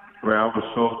 Man, I was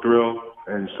so thrilled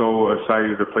and so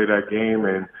excited to play that game,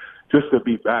 and just to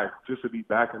be back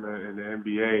in the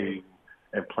NBA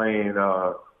and playing at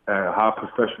high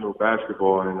professional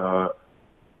basketball. And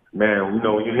man, you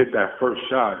know, when you hit that first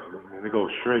shot and it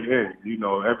goes straight in, you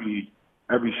know, every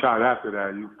shot after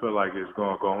that, you feel like it's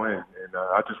going to go in. And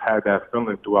I just had that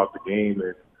feeling throughout the game.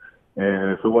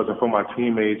 And if it wasn't for my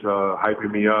teammates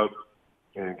hyping me up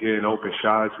and getting open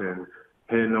shots and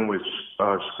hitting them with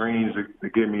screens to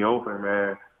get me open,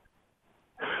 man,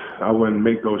 I wouldn't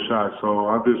make those shots. So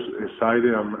I'm just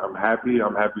excited. I'm happy.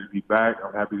 I'm happy to be back.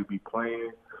 I'm happy to be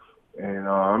playing. And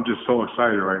I'm just so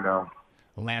excited right now.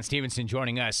 Lance Stephenson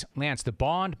joining us. Lance, the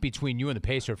bond between you and the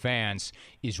Pacer fans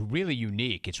is really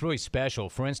unique. It's really special.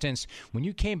 For instance, when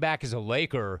you came back as a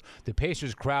Laker, the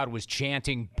Pacers crowd was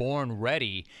chanting "Born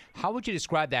Ready." How would you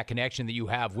describe that connection that you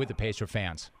have with the Pacer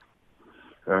fans?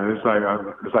 It's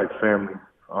like family.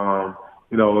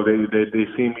 You know, they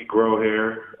see me grow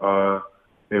here.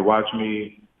 They watch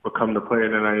me become the player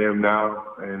that I am now,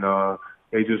 and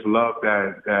they just love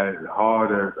that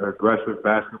hard, aggressive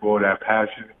basketball, that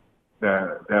passion,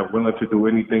 that willing to do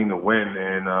anything to win.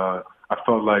 And I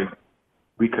felt like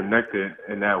we connected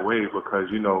in that way because,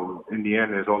 you know, in the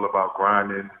end, it's all about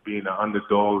grinding, being the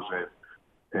underdogs,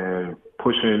 and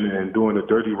pushing and doing the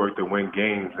dirty work to win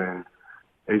games. And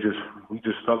we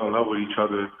just fell in love with each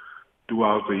other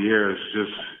throughout the years,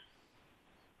 just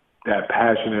that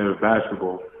passion of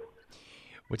basketball.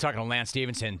 We're talking to Lance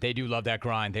Stephenson. They do love that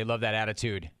grind. They love that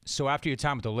attitude. So after your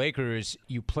time with the Lakers,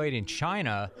 you played in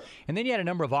China, and then you had a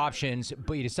number of options,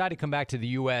 but you decided to come back to the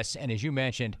U.S., and as you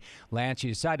mentioned, Lance,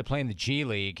 you decided to play in the G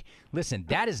League. Listen,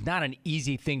 that is not an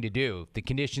easy thing to do. The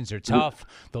conditions are tough,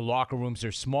 the locker rooms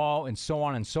are small, and so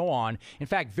on and so on. In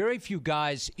fact, very few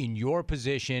guys in your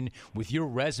position with your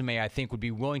resume, I think, would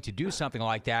be willing to do something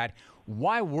like that.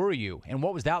 Why were you, and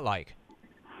what was that like?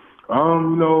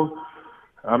 You know,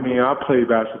 I mean, I play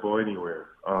basketball anywhere.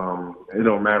 It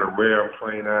don't matter where I'm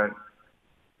playing at.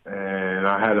 And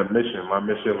I had a mission. My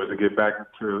mission was to get back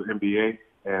into NBA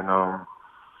and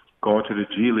going to the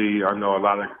G League. I know a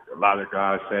lot of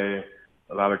guys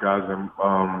in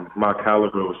my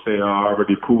caliber will say, I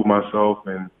already proved myself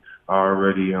and I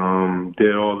already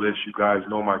did all this. You guys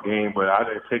know my game, but I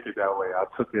didn't take it that way. I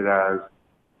took it as,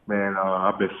 man,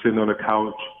 I've been sitting on the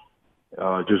couch,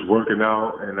 just working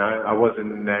out, and I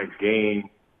wasn't in that game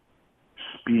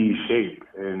speed shape,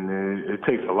 and it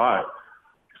takes a lot.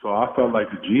 So I felt like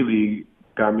the G League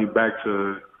got me back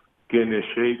to getting in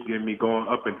shape, getting me going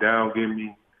up and down, getting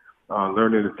me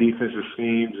learning the defensive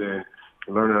schemes and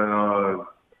learning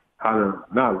how to,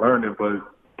 not learning, but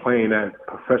playing that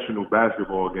professional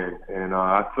basketball again. And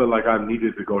I feel like I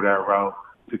needed to go that route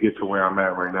to get to where I'm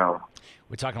at right now.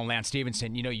 We're talking to Lance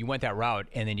Stephenson. You know, you went that route,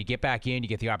 and then you get back in, you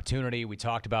get the opportunity. We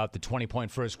talked about the 20-point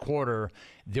first quarter.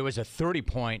 There was a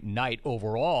 30-point night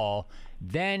overall.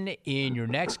 Then in your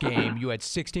next game, you had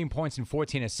 16 points and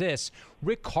 14 assists.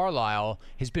 Rick Carlisle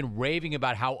has been raving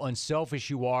about how unselfish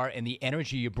you are and the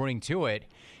energy you bring to it.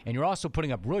 And you're also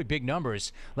putting up really big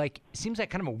numbers. Like, it seems like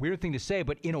kind of a weird thing to say,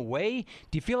 but in a way,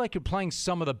 do you feel like you're playing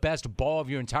some of the best ball of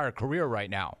your entire career right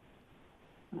now?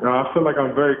 I feel like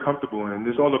I'm very comfortable, and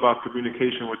it's all about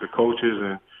communication with the coaches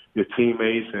and your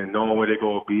teammates and knowing where they're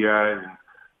going to be at and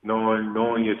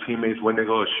knowing your teammates when they're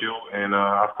going to shoot. And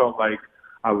I felt like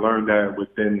I learned that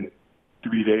within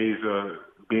 3 days of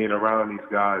being around these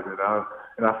guys.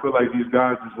 And I feel like these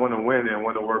guys just want to win and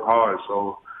want to work hard.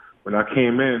 So when I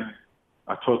came in,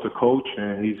 I talked to coach,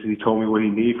 and he told me what he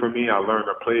needed from me. I learned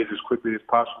the plays as quickly as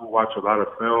possible, watch a lot of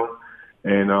film.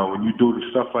 And when you do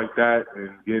stuff like that and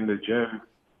get in the gym,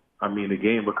 I mean, the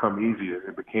game becomes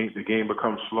easier. The game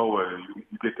becomes slower.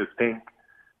 You get to think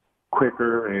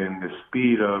quicker, and the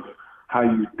speed of how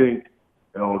you think,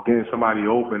 you know, getting somebody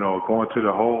open or going to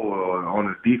the hole or on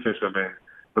the defensive end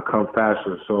become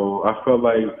faster. So I felt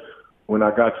like when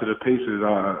I got to the Pacers,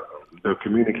 the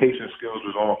communication skills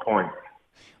was on point.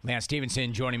 Lance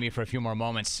Stevenson joining me for a few more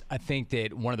moments. I think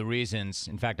that one of the reasons,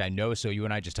 in fact, I know so, you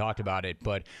and I just talked about it,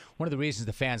 but one of the reasons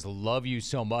the fans love you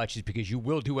so much is because you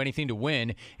will do anything to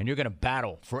win, and you're going to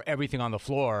battle for everything on the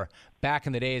floor. Back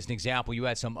in the day, as an example, you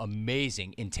had some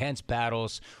amazing, intense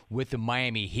battles with the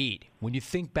Miami Heat. When you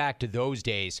think back to those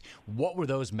days, what were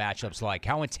those matchups like?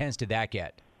 How intense did that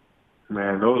get?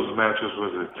 Man, those matchups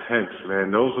was intense,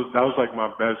 man. That was like my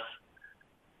best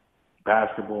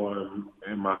basketball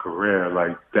in my career.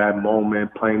 Like that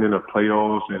moment playing in the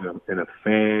playoffs and the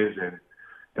fans, and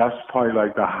that's probably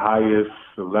like the highest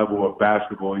level of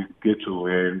basketball you can get to.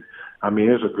 And I mean,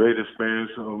 it's a great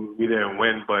experience. We didn't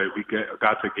win, but we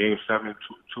got to Game 7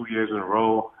 two years in a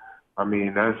row. I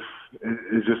mean,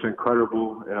 it's just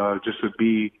incredible just to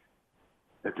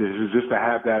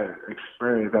have that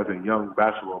experience as a young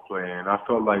basketball player. And I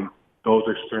felt like those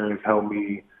experiences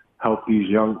help these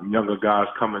younger guys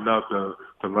coming up to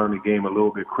learn the game a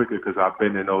little bit quicker because I've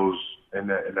been in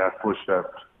that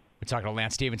footsteps. We're talking to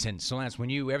Lance Stevenson. So, Lance,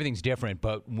 everything's different,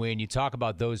 but when you talk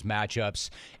about those matchups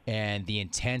and the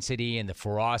intensity and the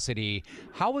ferocity,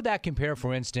 how would that compare,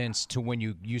 for instance, to when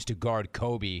you used to guard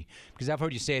Kobe? Because I've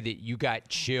heard you say that you got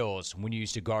chills when you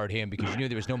used to guard him because you knew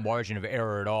there was no margin of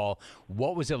error at all.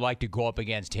 What was it like to go up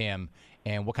against him,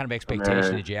 and what kind of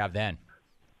expectation did you have then?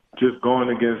 Just going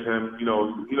against him,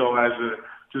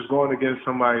 just going against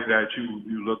somebody that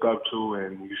you look up to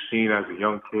and you've seen as a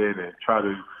young kid and try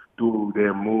to do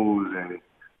their moves and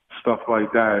stuff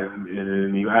like that,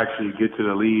 and you actually get to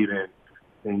the lead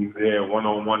and you're there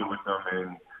one-on-one with them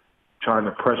and trying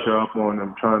to pressure up on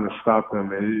them, trying to stop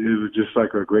them. And it was just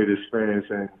like a great experience.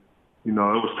 And, it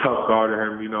was tough guarding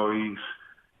him.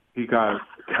 He got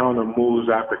counter moves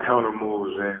after counter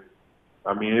moves. And,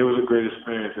 I mean, it was a great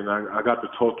experience. And I got to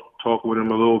talk with him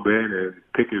a little bit and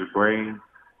pick his brain.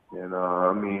 And,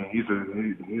 I mean, he's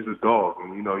a dog.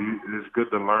 And, it's good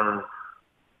to learn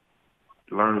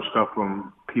stuff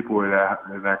from people in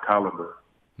that caliber.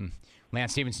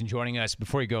 Lance Stevenson joining us.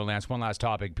 Before you go, Lance, one last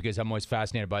topic because I'm always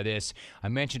fascinated by this. I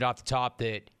mentioned off the top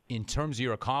that in terms of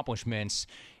your accomplishments,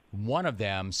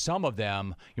 some of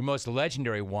them, your most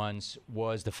legendary ones,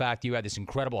 was the fact that you had this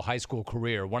incredible high school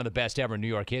career, one of the best ever in New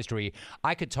York history.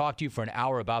 I could talk to you for an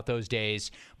hour about those days,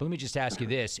 but let me just ask you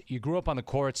this. You grew up on the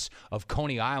courts of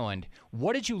Coney Island.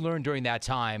 What did you learn during that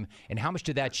time, and how much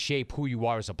did that shape who you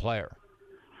are as a player?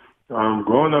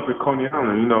 Growing up at Coney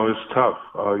Island, it's tough.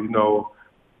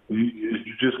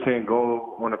 You just can't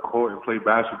go on a court and play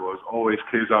basketball. There's always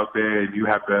kids out there, and you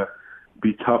have to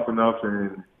be tough enough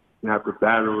and you have to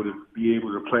battle to be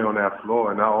able to play on that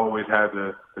floor. And I always had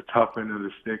the tough end of the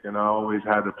stick, and I always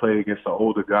had to play against the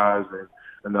older guys.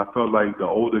 And I felt like the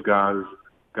older guys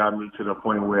got me to the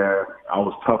point where I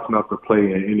was tough enough to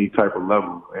play at any type of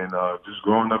level. And just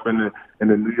growing up in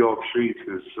the New York streets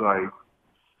is like,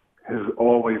 It's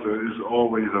always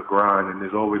a grind, and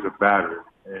there's always a battle,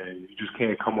 and you just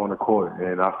can't come on the court.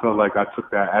 And I felt like I took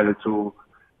that attitude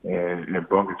and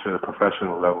brought it to the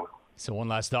professional level. So one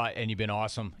last thought, and you've been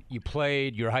awesome. You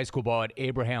played your high school ball at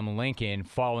Abraham Lincoln,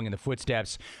 following in the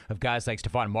footsteps of guys like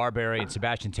Stephon Marbury and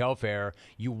Sebastian Telfair.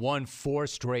 You won 4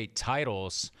 straight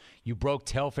titles. You broke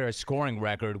Telfair's scoring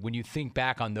record. When you think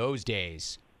back on those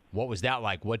days, what was that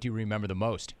like? What do you remember the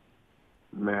most?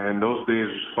 Man, those days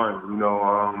was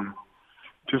fun.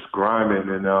 Just grinding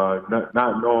and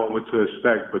not knowing what to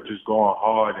expect, but just going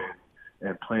hard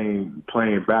and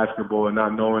playing basketball and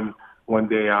not knowing one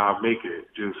day I'll make it.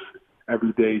 Just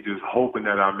every day, just hoping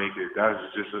that I'll make it.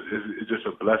 It's just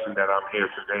a blessing that I'm here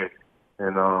today.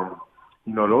 And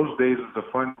those days are the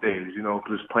fun days.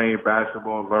 Just playing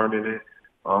basketball, learning it,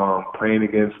 playing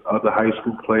against other high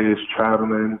school players,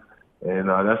 traveling, and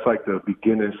that's like the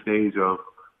beginning stage of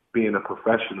being a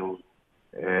professional.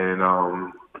 And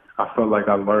I felt like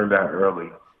I learned that early.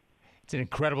 It's an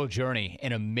incredible journey,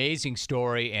 an amazing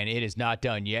story, and it is not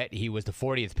done yet. He was the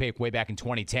 40th pick way back in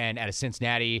 2010 out of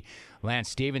Cincinnati. Lance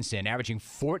Stevenson, averaging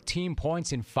 14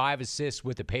 points and 5 assists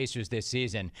with the Pacers this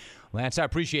season. Lance, I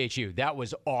appreciate you. That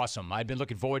was awesome. I've been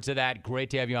looking forward to that. Great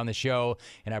to have you on the show,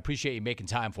 and I appreciate you making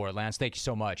time for it, Lance. Thank you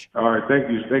so much. All right, thank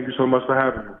you. Thank you so much for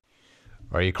having me.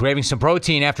 Are you craving some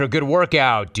protein after a good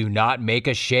workout? Do not make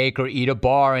a shake or eat a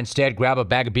bar. Instead, grab a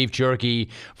bag of beef jerky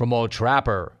from Old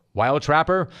Trapper. Why Old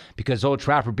Trapper? Because Old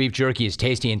Trapper beef jerky is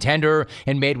tasty and tender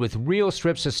and made with real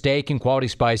strips of steak and quality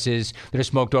spices that are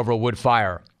smoked over a wood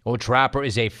fire. Old Trapper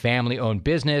is a family-owned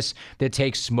business that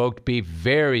takes smoked beef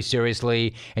very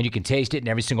seriously, and you can taste it in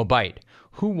every single bite.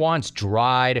 Who wants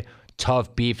dried,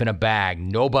 tough beef in a bag.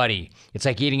 Nobody. It's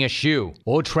like eating a shoe.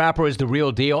 Old Trapper is the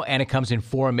real deal, and it comes in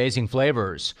 4 amazing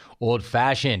flavors. Old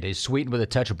Fashioned is sweetened with a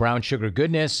touch of brown sugar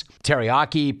goodness,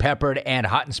 teriyaki, peppered, and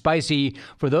hot and spicy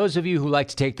for those of you who like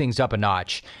to take things up a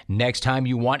notch. Next time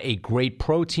you want a great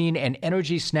protein and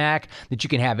energy snack that you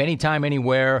can have anytime,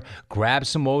 anywhere, grab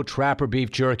some Old Trapper beef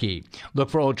jerky.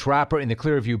 Look for Old Trapper in the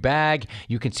Clearview bag.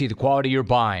 You can see the quality you're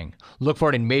buying. Look for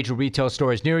it in major retail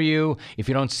stores near you. If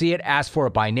you don't see it, ask for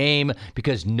it by name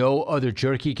because no other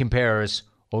jerky compares.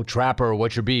 Old Trapper,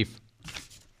 what's your beef?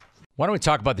 Why don't we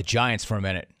talk about the Giants for a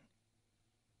minute?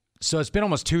 So it's been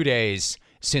almost 2 days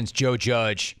since Joe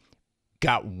Judge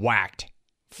got whacked,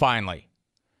 finally.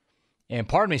 And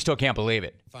part of me still can't believe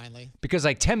it. Finally. Because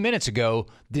like 10 minutes ago,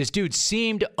 this dude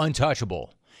seemed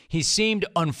untouchable. He seemed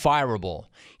unfireable.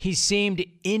 He seemed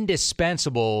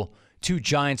indispensable to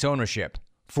Giants ownership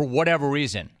for whatever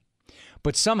reason.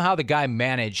 But somehow the guy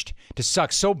managed to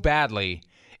suck so badly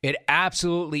at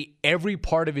absolutely every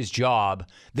part of his job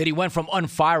that he went from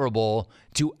unfireable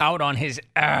to out on his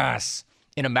ass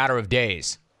in a matter of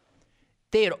days.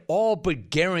 They had all but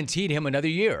guaranteed him another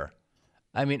year.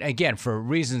 I mean, again, for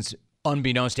reasons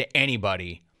unbeknownst to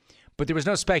anybody, but there was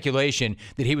no speculation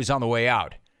that he was on the way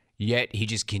out. Yet he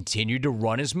just continued to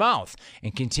run his mouth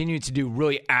and continued to do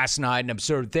really asinine and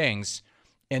absurd things.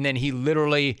 And then he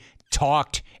literally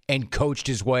talked and coached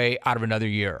his way out of another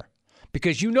year.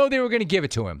 Because you know they were going to give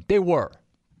it to him. They were.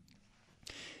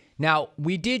 Now,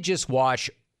 we did just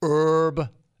watch Herb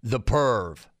the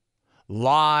Perv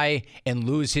lie and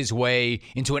lose his way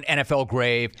into an NFL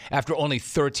grave after only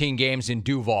 13 games in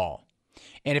Duval.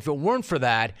 And if it weren't for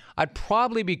that, I'd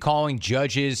probably be calling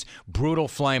Judge's brutal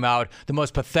flameout the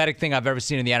most pathetic thing I've ever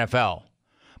seen in the NFL.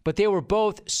 But they were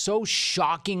both so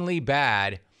shockingly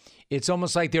bad, it's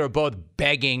almost like they were both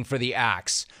begging for the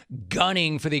axe,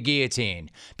 gunning for the guillotine.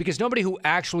 Because nobody who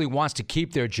actually wants to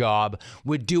keep their job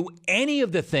would do any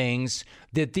of the things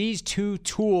that these two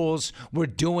tools were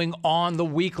doing on the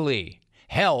weekly.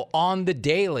 Hell, on the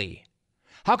daily.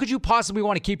 How could you possibly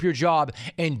want to keep your job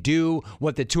and do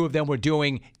what the two of them were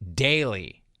doing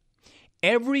daily?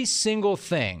 Every single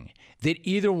thing that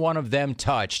either one of them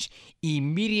touched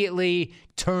immediately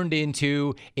turned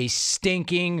into a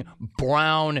stinking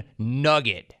brown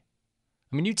nugget.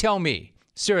 I mean, you tell me,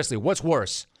 seriously, what's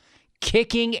worse?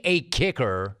 Kicking a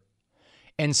kicker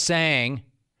and saying,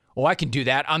 oh, I can do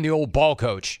that, I'm the old ball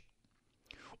coach.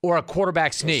 Or a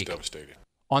quarterback sneak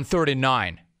on 3rd and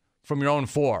 9 from your own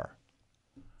 4.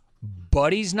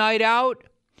 Buddy's night out,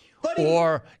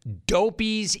 or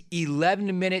Dopey's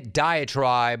 11-minute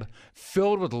diatribe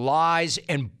filled with lies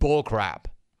and bullcrap.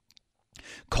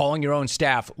 Calling your own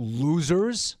staff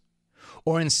losers,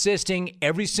 or insisting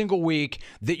every single week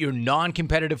that your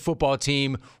non-competitive football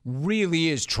team really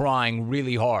is trying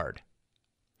really hard.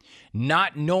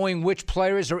 Not knowing which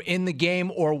players are in the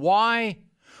game or why,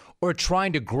 or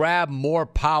trying to grab more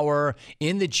power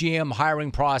in the GM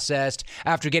hiring process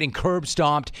after getting curb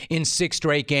stomped in 6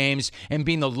 straight games and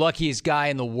being the luckiest guy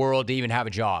in the world to even have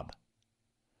a job.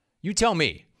 You tell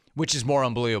me, which is more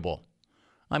unbelievable?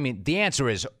 I mean, the answer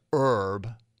is Herb.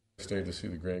 Stayed to see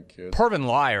the grandkids. Pervin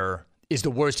Liar is the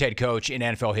worst head coach in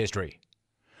NFL history.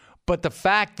 But the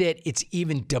fact that it's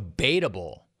even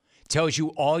debatable tells you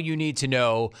all you need to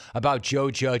know about Joe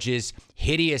Judge's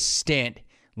hideous stint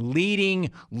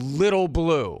leading Little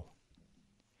Blue.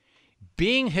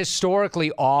 Being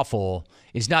historically awful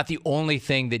is not the only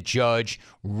thing that Judge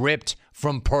ripped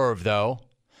from Perv, though,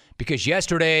 because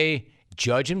yesterday,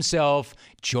 Judge himself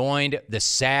joined the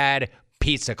Sad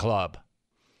Pizza Club.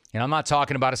 And I'm not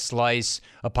talking about a slice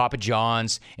of Papa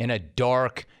John's in a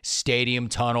dark stadium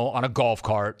tunnel on a golf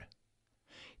cart.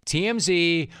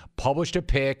 TMZ published a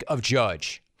pic of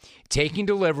Judge taking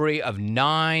delivery of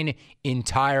 9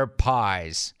 entire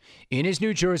pies in his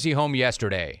New Jersey home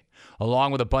yesterday,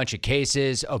 along with a bunch of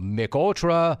cases of Mick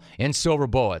Ultra and Silver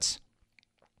Bullets.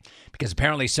 Because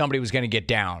apparently somebody was going to get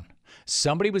down.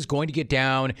 Somebody was going to get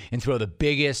down and throw the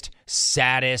biggest,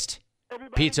 saddest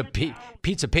pizza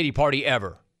pity party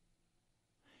ever.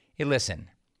 Hey, listen,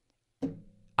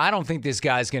 I don't think this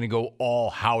guy's going to go all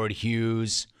Howard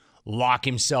Hughes, lock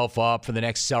himself up for the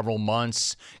next several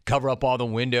months, cover up all the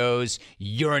windows,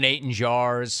 urinate in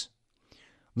jars,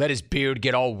 let his beard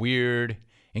get all weird,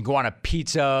 and go on a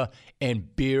pizza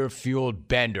and beer-fueled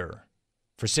bender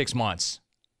for 6 months.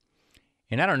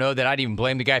 And I don't know that I'd even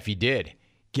blame the guy if he did,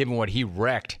 given what he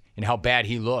wrecked and how bad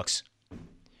he looks.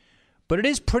 But it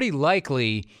is pretty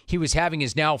likely he was having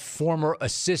his now former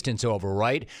assistants over,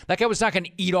 right? That guy was not going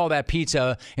to eat all that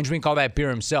pizza and drink all that beer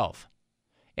himself.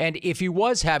 And if he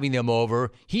was having them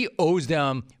over, he owes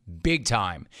them big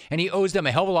time. And he owes them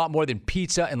a hell of a lot more than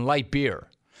pizza and light beer.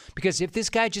 Because if this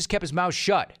guy just kept his mouth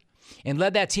shut and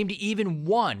led that team to even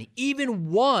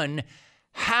one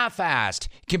half-assed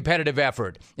competitive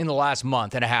effort in the last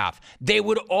month and a half, they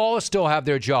would all still have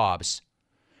their jobs.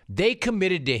 They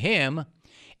committed to him,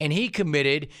 and he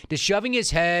committed to shoving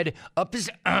his head up his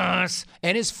ass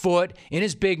and his foot in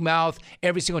his big mouth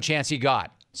every single chance he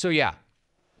got. So yeah,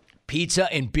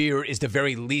 pizza and beer is the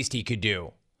very least he could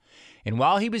do. And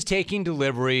while he was taking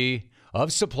delivery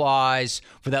of supplies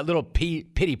for that little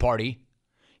pity party,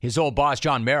 his old boss,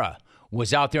 John Mara,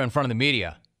 was out there in front of the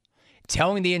media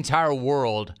telling the entire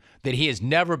world that he has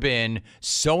never been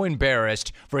so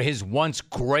embarrassed for his once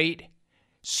great,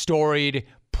 storied,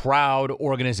 proud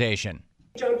organization.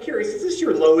 John, I'm curious, is this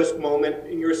your lowest moment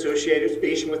in your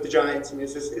association with the Giants? And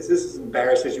is this as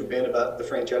embarrassed as you've been about the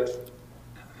franchise?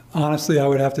 Honestly, I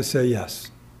would have to say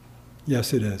yes.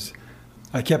 Yes, it is.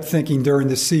 I kept thinking during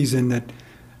the season that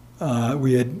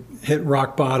we had hit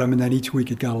rock bottom, and then each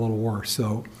week it got a little worse.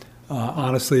 So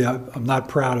honestly, I'm not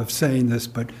proud of saying this,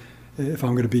 but if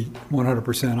I'm going to be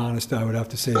 100% honest, I would have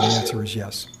to say the answer is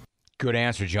yes. Good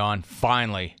answer, John.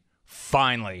 Finally,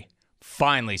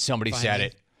 somebody said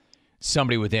it.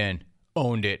 Somebody within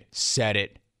owned it, said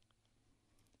it.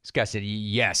 This guy said,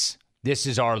 yes, this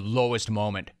is our lowest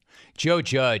moment. Joe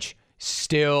Judge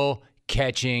still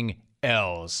catching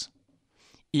L's,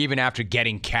 even after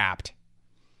getting capped.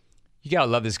 You got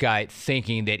to love this guy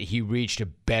thinking that he reached a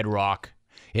bedrock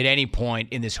at any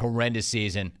point in this horrendous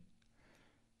season.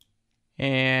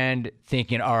 And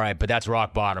thinking, all right, but that's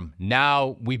rock bottom.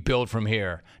 Now we build from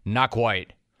here. Not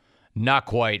quite. Not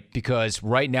quite, because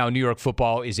right now New York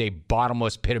football is a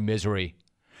bottomless pit of misery.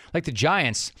 Like the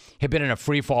Giants have been in a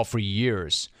free fall for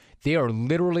years. They are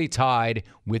literally tied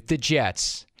with the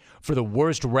Jets for the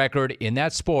worst record in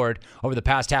that sport over the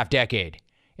past half decade.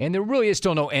 And there really is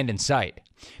still no end in sight.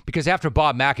 Because after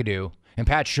Bob McAdoo and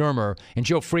Pat Shurmur and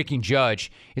Joe freaking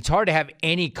Judge, it's hard to have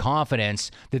any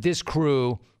confidence that this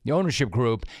crew, the ownership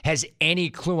group, has any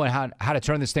clue on how to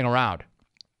turn this thing around.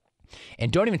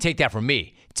 And don't even take that from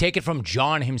me. Take it from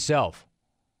John himself.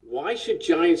 Why should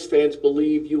Giants fans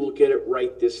believe you will get it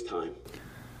right this time?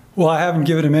 Well, I haven't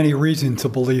given him any reason to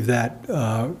believe that,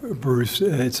 Bruce.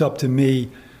 It's up to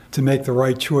me to make the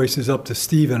right choices, up to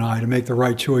Steve and I to make the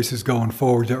right choices going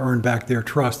forward to earn back their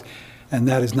trust. And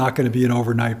that is not going to be an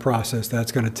overnight process.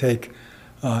 That's going to take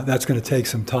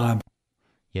some time.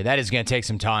 Yeah, that is going to take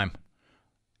some time.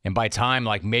 And by time,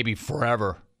 like maybe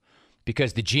forever.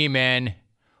 Because the G-men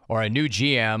or a new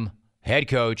GM, head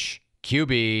coach,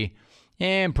 QB,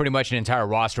 and pretty much an entire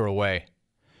roster away.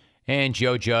 And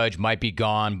Joe Judge might be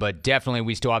gone, but definitely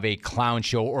we still have a clown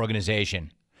show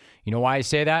organization. You know why I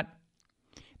say that?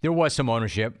 There was some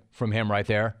ownership from him right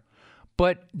there,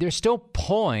 but they're still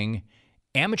pulling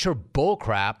amateur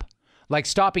bullcrap like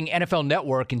stopping NFL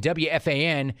Network and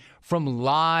WFAN from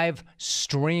live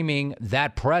streaming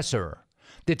that presser.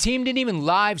 The team didn't even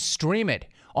live stream it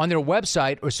on their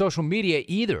website or social media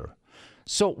either.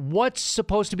 So what's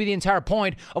supposed to be the entire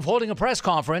point of holding a press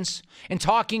conference and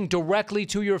talking directly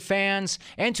to your fans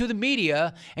and to the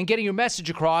media and getting your message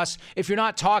across if you're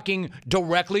not talking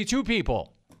directly to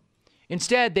people?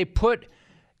 Instead, they put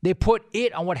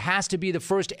it on what has to be the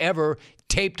first ever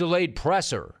tape-delayed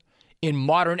presser in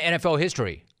modern NFL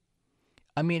history.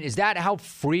 I mean, is that how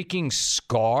freaking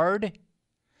scarred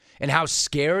and how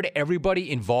scared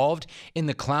everybody involved in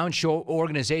the clown show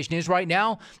organization is right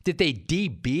now that they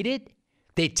de-beat it?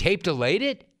 They tape-delayed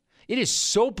it? It is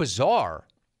so bizarre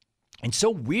and so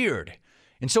weird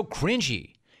and so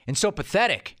cringy and so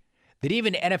pathetic that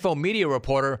even NFL media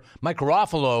reporter Mike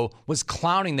Garofalo was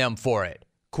clowning them for it.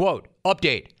 Quote,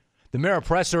 update, the Mara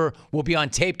presser will be on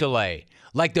tape delay,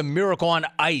 like the Miracle on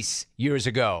Ice years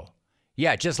ago.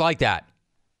 Yeah, just like that.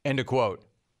 End of quote.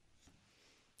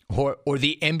 Or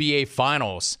the NBA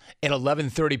Finals at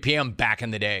 11:30 p.m. back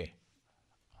in the day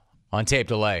on tape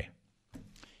delay.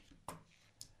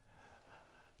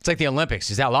 It's like the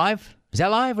Olympics. Is that live? Is that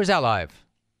live or is that live?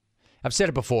 I've said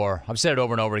it before. I've said it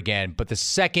over and over again. But the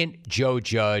second Joe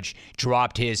Judge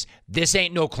dropped his "this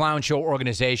ain't no clown show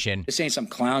organization," this ain't some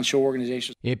clown show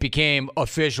organization, it became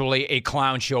officially a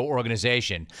clown show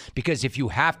organization. Because if you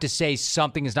have to say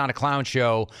something is not a clown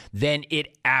show, then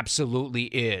it absolutely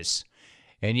is.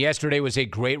 And yesterday was a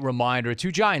great reminder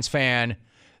to Giants fan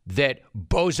that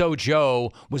Bozo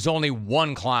Joe was only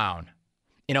one clown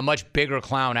in a much bigger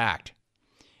clown act.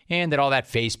 And that all that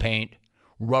face paint,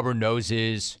 rubber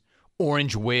noses,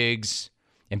 orange wigs,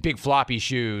 and big floppy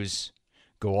shoes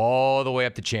go all the way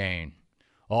up the chain,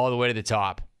 all the way to the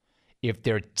top. if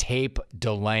they're tape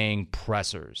delaying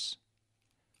pressers.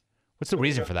 What's the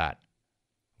reason for that?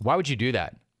 Why would you do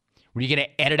that? Were you going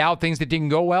to edit out things that didn't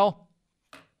go well?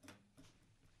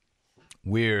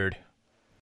 Weird.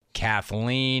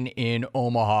 Kathleen in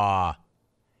Omaha.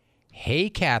 Hey,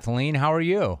 Kathleen, how are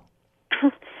you?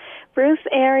 Bruce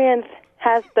Arians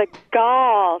has the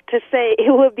gall to say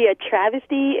it would be a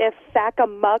travesty if Saka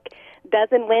Muck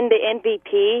doesn't win the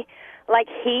MVP. Like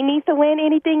he needs to win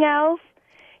anything else.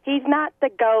 He's not the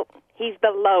GOAT. He's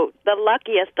the LOAT, the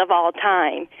luckiest of all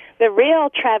time. The real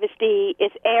travesty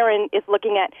is Aaron is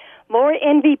looking at more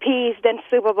MVPs than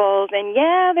Super Bowls. And,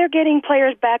 yeah, they're getting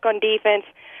players back on defense.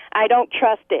 I don't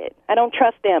trust it. I don't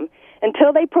trust them.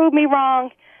 Until they prove me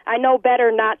wrong, I know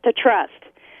better not to trust.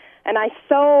 And I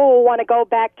so want to go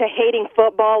back to hating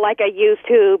football like I used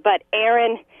to, but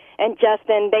Aaron and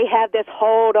Justin, they have this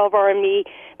hold over me,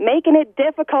 making it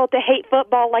difficult to hate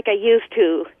football like I used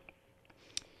to.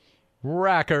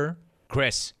 Racker.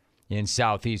 Chris in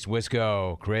Southeast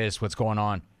Wisco. Chris, what's going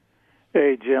on?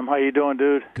 Hey, Jim. How you doing,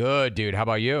 dude? Good, dude. How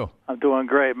about you? I'm doing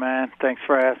great, man. Thanks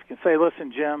for asking. Say,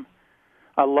 listen, Jim,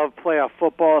 I love playoff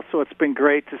football, so it's been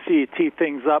great to see you tee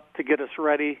things up to get us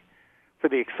ready for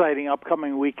the exciting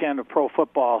upcoming weekend of pro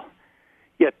football.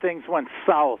 Yet things went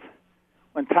south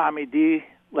when Tommy D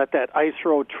let that ice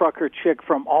road trucker chick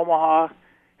from Omaha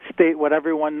state what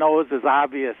everyone knows is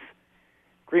obvious.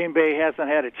 Green Bay hasn't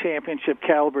had a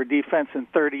championship-caliber defense in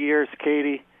 30 years,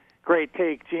 Katie. Great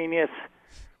take, genius.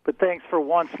 But thanks for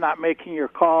once not making your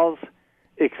calls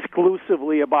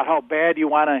exclusively about how bad you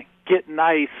want to get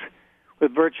nice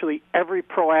with virtually every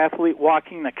pro athlete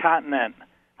walking the continent.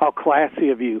 How classy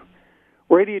of you.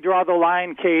 Where do you draw the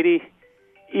line, Katie?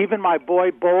 Even my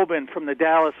boy Bobin from the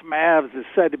Dallas Mavs is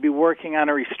said to be working on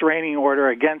a restraining order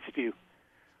against you.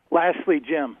 Lastly,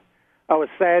 Jim, I was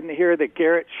saddened to hear that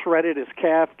Garrett shredded his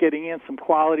calf getting in some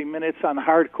quality minutes on the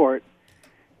hard court.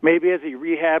 Maybe as he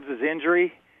rehabs his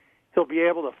injury, he'll be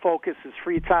able to focus his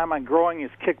free time on growing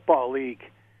his kickball league.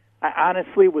 I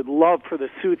honestly would love for the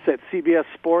suits at CBS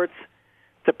Sports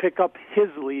to pick up his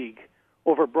league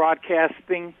over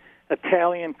broadcasting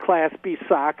Italian Class B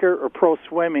soccer or pro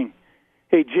swimming.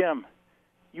 Hey, Jim,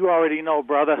 you already know,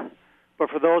 brother. But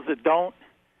for those that don't,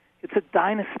 it's a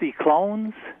dynasty,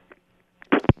 clones.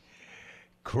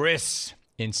 Chris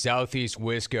in Southeast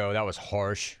Wisco. That was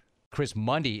harsh. Chris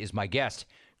Mundy is my guest.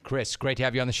 Chris, great to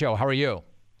have you on the show. How are you?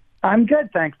 I'm good,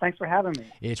 thanks. Thanks for having me.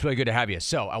 It's really good to have you.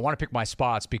 So I want to pick my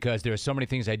spots because there are so many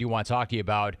things I do want to talk to you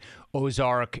about.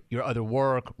 Ozark, your other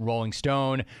work, Rolling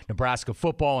Stone, Nebraska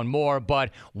football, and more.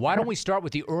 But why don't we start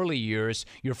with the early years?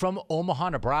 You're from Omaha,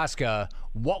 Nebraska.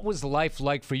 What was life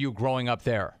like for you growing up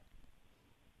there?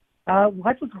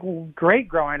 Life was great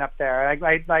growing up there.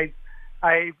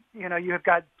 I you have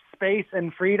got space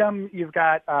and freedom. You've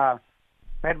got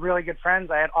I had really good friends.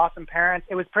 I had awesome parents.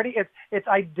 It was it's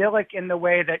idyllic in the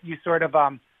way that you sort of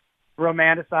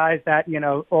romanticize that,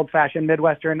 old-fashioned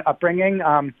Midwestern upbringing.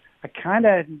 I kind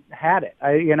of had it.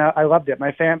 I loved it.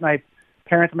 My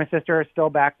parents and my sister are still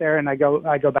back there, and I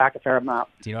go back a fair amount.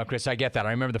 You know, Chris, I get that. I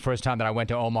remember the first time that I went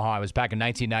to Omaha. I was back in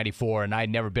 1994, and I had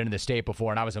never been in the state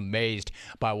before, and I was amazed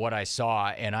by what I saw,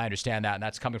 and I understand that, and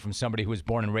that's coming from somebody who was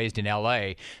born and raised in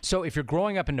L.A. So if you're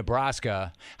growing up in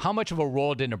Nebraska, how much of a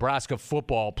role did Nebraska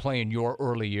football play in your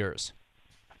early years?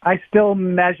 I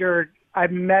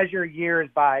measure years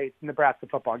by Nebraska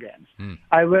football games.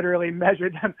 I literally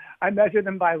measured them. I measured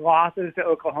them by losses to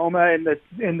Oklahoma in the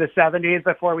 70s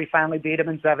before we finally beat them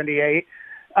in 78.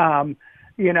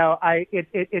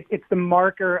 It's the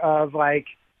marker of like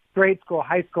grade school,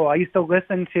 high school. I used to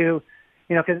listen to,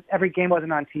 because every game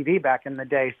wasn't on TV back in the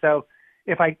day. So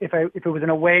if it was an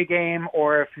away game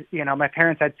or if my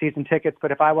parents had season tickets,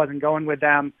 but if I wasn't going with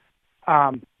them,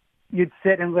 you'd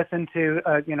sit and listen to,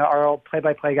 our old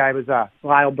play-by-play guy was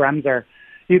Lyle Bremser.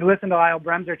 You'd listen to Lyle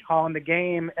Bremser calling the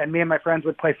game, and me and my friends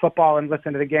would play football and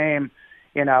listen to the game,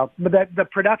 But the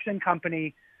production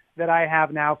company that I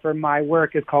have now for my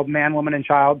work is called Man, Woman, and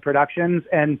Child Productions,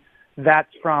 and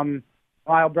that's from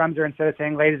Lyle Bremser. Instead of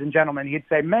saying ladies and gentlemen, he'd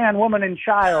say man, woman, and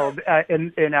child,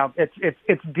 and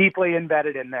it's deeply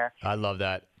embedded in there. I love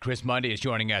that. Chris Mundy is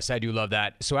joining us. I do love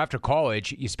that. So after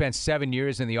college, you spent 7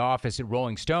 years in the office at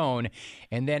Rolling Stone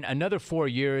and then another 4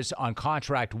 years on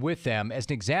contract with them. As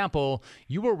an example,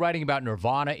 you were writing about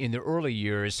Nirvana in the early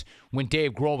years when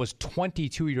Dave Grohl was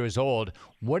 22 years old.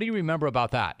 What do you remember about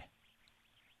that?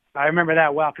 I remember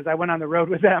that well because I went on the road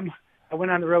with them. I went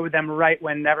on the road with them right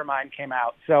when Nevermind came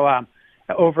out. So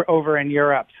over in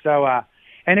Europe. So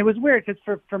and it was weird because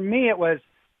for me it was,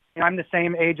 I'm the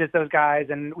same age as those guys,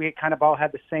 and we kind of all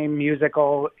had the same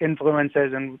musical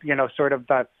influences and, sort of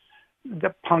the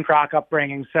the punk rock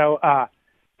upbringing. So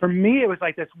for me, it was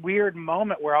like this weird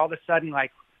moment where all of a sudden,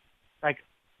 like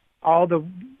all the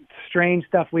strange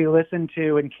stuff we listened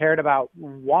to and cared about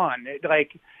won. And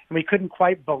we couldn't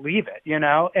quite believe it, you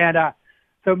know. And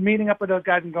so meeting up with those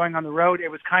guys and going on the road, it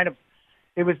was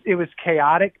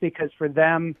chaotic because for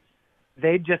them,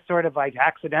 they just sort of like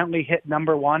accidentally hit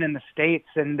number one in the States,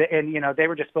 and you know, they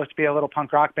were just supposed to be a little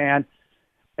punk rock band.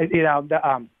 You know,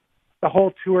 the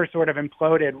whole tour sort of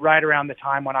imploded right around the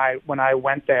time when I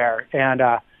went there, and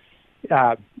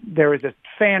there was a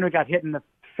fan who got hit in the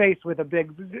face with a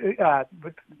big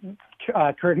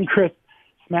Kurt and Chris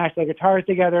smashed their guitars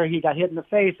together. He got hit in the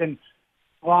face and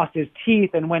lost his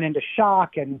teeth and went into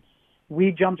shock, and we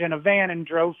jumped in a van and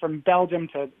drove from Belgium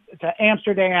to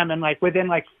Amsterdam, and like within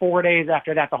like 4 days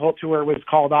after that, the whole tour was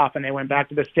called off and they went back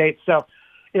to the States. So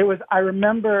I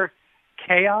remember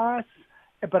chaos,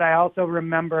 but I also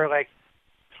remember like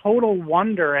total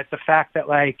wonder at the fact that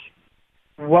like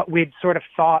what we'd sort of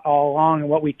thought all along and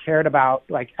what we cared about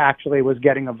like actually was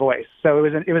getting a voice. So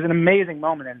it was an amazing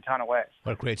moment in a ton of ways.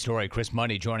 What a great story. Chris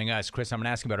Money joining us. Chris, I'm going to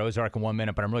ask you about Ozark in 1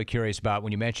 minute, but I'm really curious about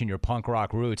when you mentioned your punk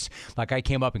rock roots. Like I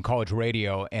came up in college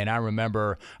radio, and I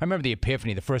remember the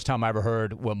epiphany, the first time I ever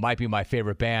heard what might be my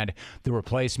favorite band, The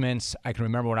Replacements. I can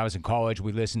remember when I was in college,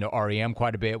 we listened to REM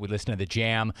quite a bit. We listened to The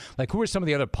Jam. Like, who were some of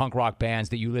the other punk rock bands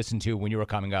that you listened to when you were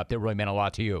coming up that really meant a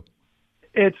lot to you?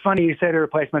 It's funny you say The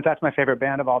Replacements. That's my favorite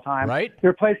band of all time. Right? The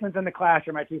Replacements and The Clash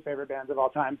are my two favorite bands of all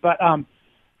time. But,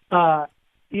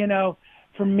 you know,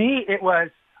 for me, it was,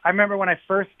 I remember when I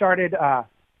first started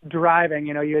driving,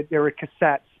 you know, there were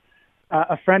cassettes.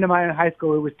 A friend of mine in high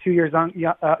school who was 2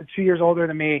 years older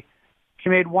than me, she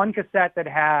made one cassette that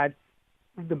had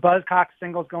the Buzzcocks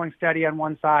Singles Going Steady on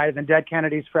one side and Dead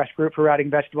Kennedys Fresh Fruit for Rotting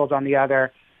Vegetables on the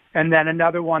other. And then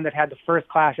another one that had the first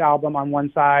Clash album on one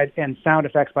side and Sound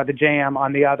Effects by The Jam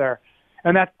on the other.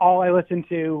 And that's all I listened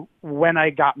to when I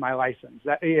got my license,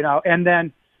 you know. And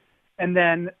then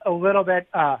a little bit,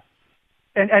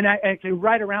 and actually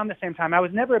right around the same time, I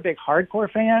was never a big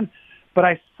hardcore fan, but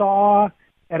I saw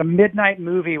at a midnight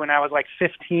movie when I was like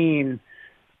 15,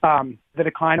 The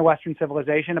Decline of Western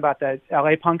Civilization, about the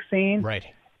LA punk scene. Right.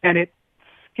 And it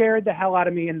scared the hell out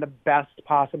of me in the best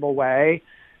possible way.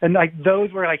 And like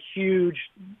those were like huge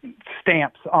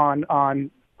stamps on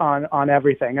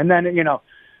everything. And then, you know,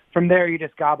 from there you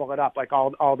just gobble it up, like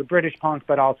all the British punk,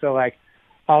 but also like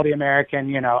all the American,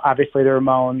 you know, obviously the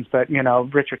Ramones, but you know,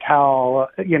 Richard Hell,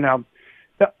 you know,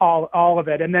 all of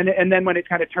it. And then when it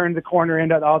kind of turned the corner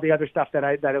into all the other stuff that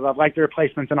I love, like The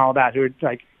Replacements and all that, who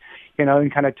like, you know,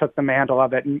 and kind of took the mantle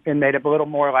of it and made it a little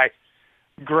more like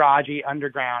garagey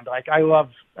underground. Like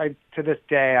to this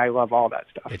day, I love all that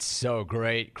stuff. It's so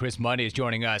great. Chris Money is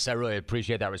joining us. I really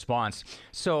appreciate that response.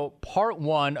 So part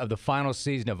 1 of the final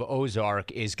season of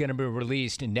Ozark is going to be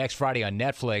released next Friday on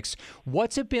Netflix.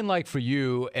 What's it been like for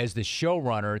you as the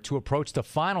showrunner to approach the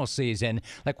final season?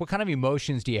 Like, what kind of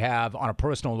emotions do you have on a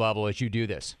personal level as you do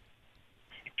this?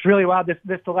 It's really wild.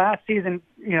 The last season,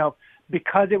 you know,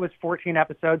 because it was 14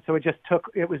 episodes, so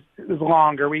it was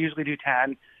longer. We usually do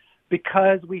 10.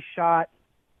 Because we shot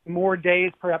more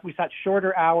days per episode, we shot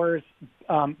shorter hours,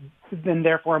 then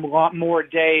therefore a lot more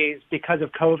days because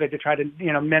of COVID to try to,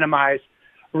 you know, minimize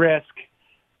risk.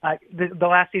 The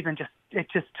last season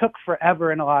just took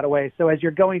forever in a lot of ways. So as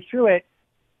you're going through it,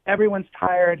 everyone's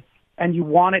tired and you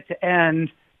want it to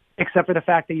end, except for the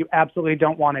fact that you absolutely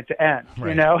don't want it to end.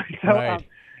 Right. You know, so right.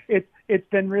 It's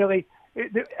been really.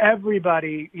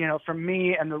 Everybody, you know, from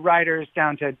me and the writers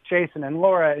down to Jason and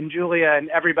Laura and Julia and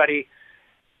everybody,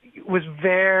 was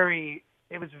very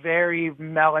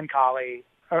melancholy,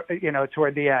 you know,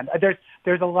 toward the end.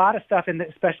 There's a lot of stuff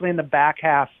especially in the back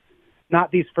half,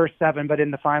 not these first 7, but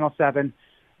in the final 7,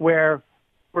 where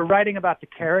we're writing about the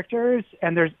characters,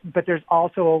 and there's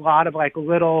also a lot of like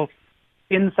little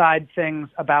inside things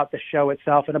about the show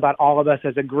itself and about all of us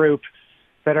as a group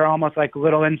that are almost like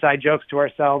little inside jokes to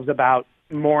ourselves about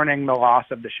mourning the loss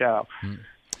of the show.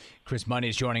 Chris Money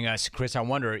is joining us. Chris, I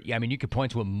wonder, I mean, you could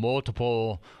point to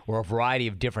a variety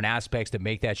of different aspects that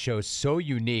make that show so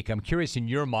unique. I'm curious, in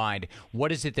your mind,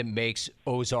 what is it that makes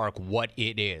Ozark what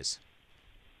it is?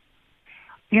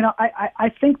 You know,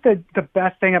 I think the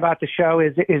best thing about the show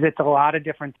is it's a lot of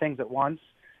different things at once.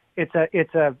 It's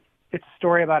a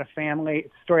story about a family.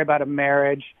 It's a story about a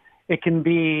marriage. It can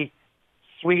be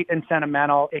sweet and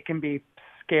sentimental. It can be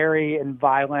scary and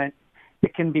violent.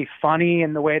 It can be funny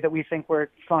in the way that we think we're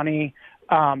funny.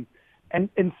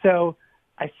 And so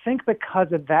I think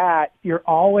because of that, you're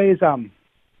always,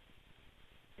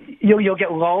 you'll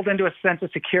get lulled into a sense of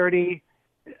security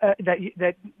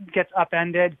that gets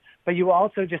upended, but you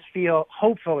also just feel,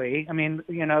 hopefully, I mean,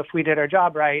 if we did our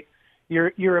job right,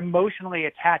 you're emotionally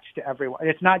attached to everyone.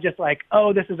 It's not just like,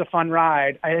 oh, this is a fun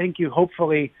ride. I think you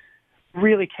hopefully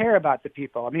really care about the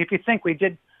people. I mean, if you think we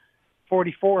did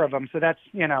 44 of them, so that's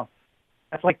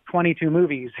like 22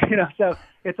 movies, so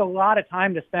it's a lot of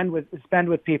time to spend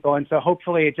with people. And so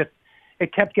hopefully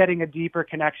it kept getting a deeper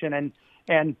connection.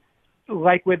 And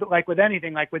like with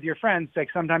anything, like with your friends, like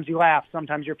sometimes you laugh,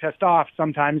 sometimes you're pissed off,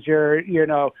 sometimes you're,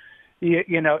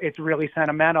 it's really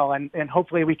sentimental, and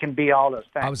hopefully we can be all those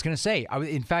things. I was going to say,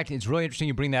 in fact, it's really interesting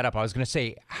you bring that up. I was going to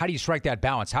say, how do you strike that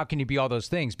balance? How can you be all those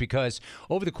things? Because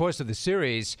over the course of the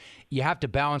series, you have to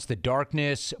balance the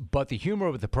darkness, but the humor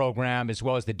of the program, as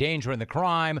well as the danger and the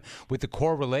crime, with the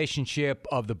core relationship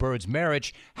of the Byrdes'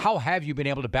 marriage. How have you been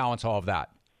able to balance all of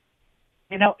that?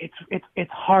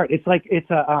 It's hard. It's like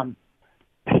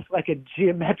a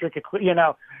geometric,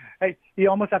 you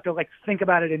almost have to like think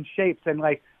about it in shapes. And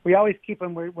like we always keep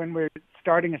when we're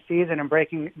starting a season and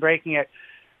breaking it,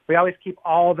 we always keep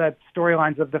all the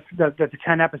storylines of the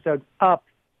 10 episodes up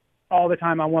all the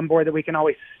time on one board that we can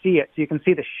always see it, so you can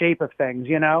see the shape of things,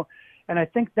 And I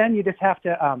think then you just have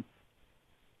to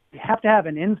have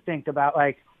an instinct about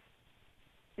like.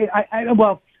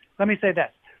 Well, let me say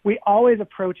this: we always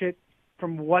approach it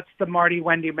from what's the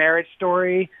Marty-Wendy marriage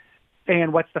story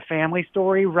and what's the family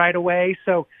story right away.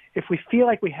 So if we feel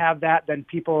like we have that, then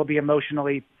people will be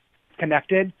emotionally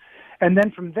connected. And then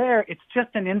from there, it's just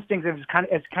an instinct. It's kind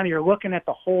of you're looking at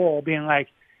the whole, being like,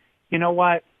 you know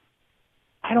what?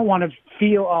 I don't want to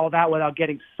feel all that without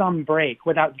getting some break,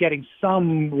 without getting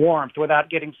some warmth,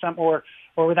 without getting some or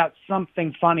without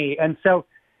something funny. And so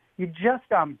you just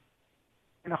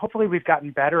hopefully we've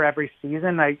gotten better every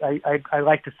season. I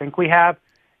like to think we have,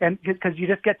 and because you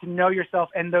just get to know yourself,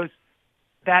 and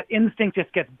that instinct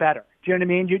just gets better. Do you know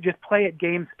what I mean? You just play at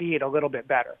game speed a little bit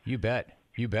better. You bet.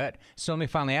 You bet. So let me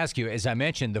finally ask you, as I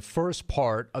mentioned, the first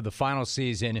part of the final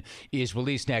season is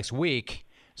released next week.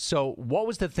 So what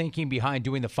was the thinking behind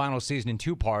doing the final season in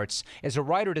 2 parts? As a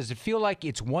writer, does it feel like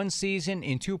it's one season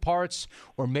in 2 parts,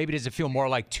 or maybe does it feel more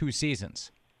like 2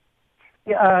 seasons?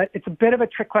 Yeah, it's a bit of a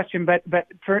trick question, but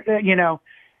for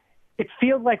it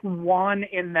feels like one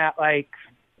in that like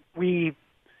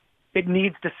it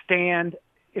needs to stand.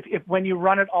 If when you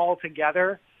run it all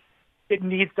together, it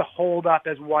needs to hold up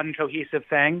as one cohesive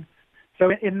thing.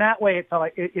 So in that way,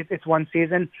 it's one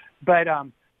season. But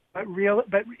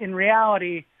in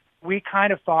reality, we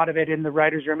kind of thought of it in the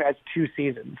writers' room as 2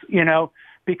 seasons.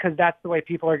 Because that's the way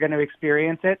people are going to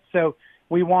experience it. So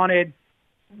we wanted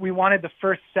the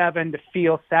first 7 to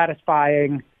feel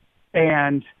satisfying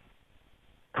and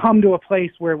come to a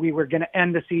place where we were going to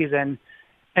end the season,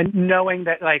 and knowing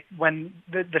that like when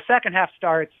the second half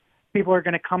starts, people are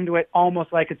going to come to it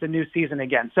almost like it's a new season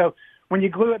again. So when you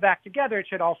glue it back together, it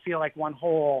should all feel like one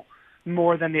whole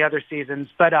more than the other seasons.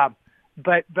 But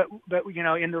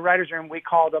in the writers' room, we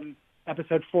call them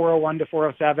episode 401 to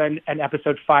 407 and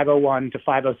episode 501 to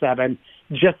 507,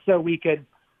 just so we could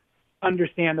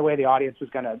understand the way the audience was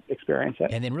going to experience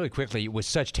it. And then really quickly, with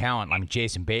such talent like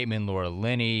Jason Bateman, Laura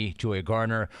Linney, Julia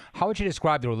Gardner, how would you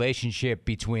describe the relationship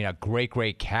between a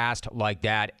great cast like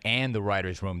that and the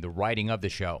writer's room, the writing of the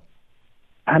show?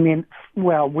 I mean,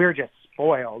 well, we're just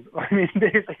spoiled. I mean,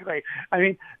 basically,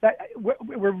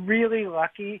 we're really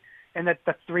lucky in that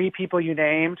the 3 people you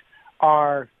named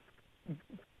are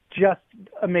just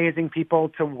amazing people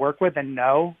to work with and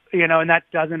know, and that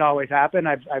doesn't always happen.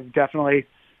 I've definitely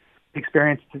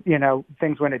experienced,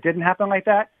 things when it didn't happen like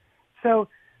that. So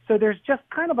there's just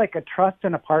kind of like a trust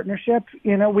and a partnership. As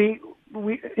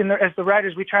the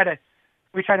writers, we try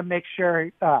to make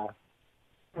sure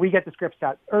we get the scripts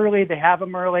out early. They have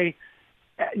them early.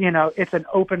 It's an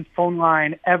open phone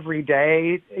line every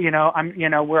day.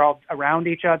 We're all around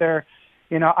each other.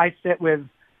 I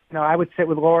would sit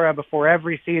with Laura before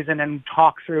every season and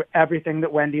talk through everything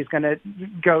that Wendy's going to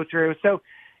go through. So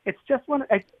it's just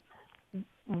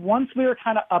once we were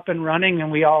kind of up and running and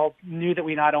we all knew that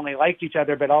we not only liked each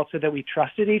other, but also that we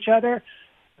trusted each other,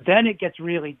 then it gets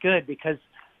really good because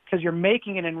you're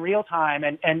making it in real time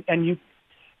and you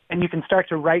can start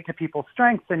to write to people's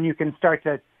strengths, and you can start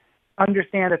to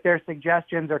understand that their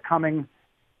suggestions are coming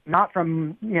not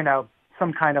from,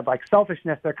 some kind of like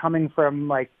selfishness. They're coming from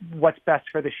like what's best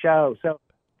for the show. So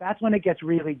that's when it gets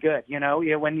really good,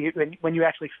 when you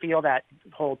actually feel that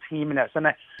whole teamness. And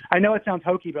I know it sounds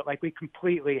hokey, but like we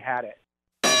completely had it.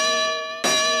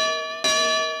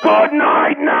 Good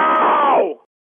night now!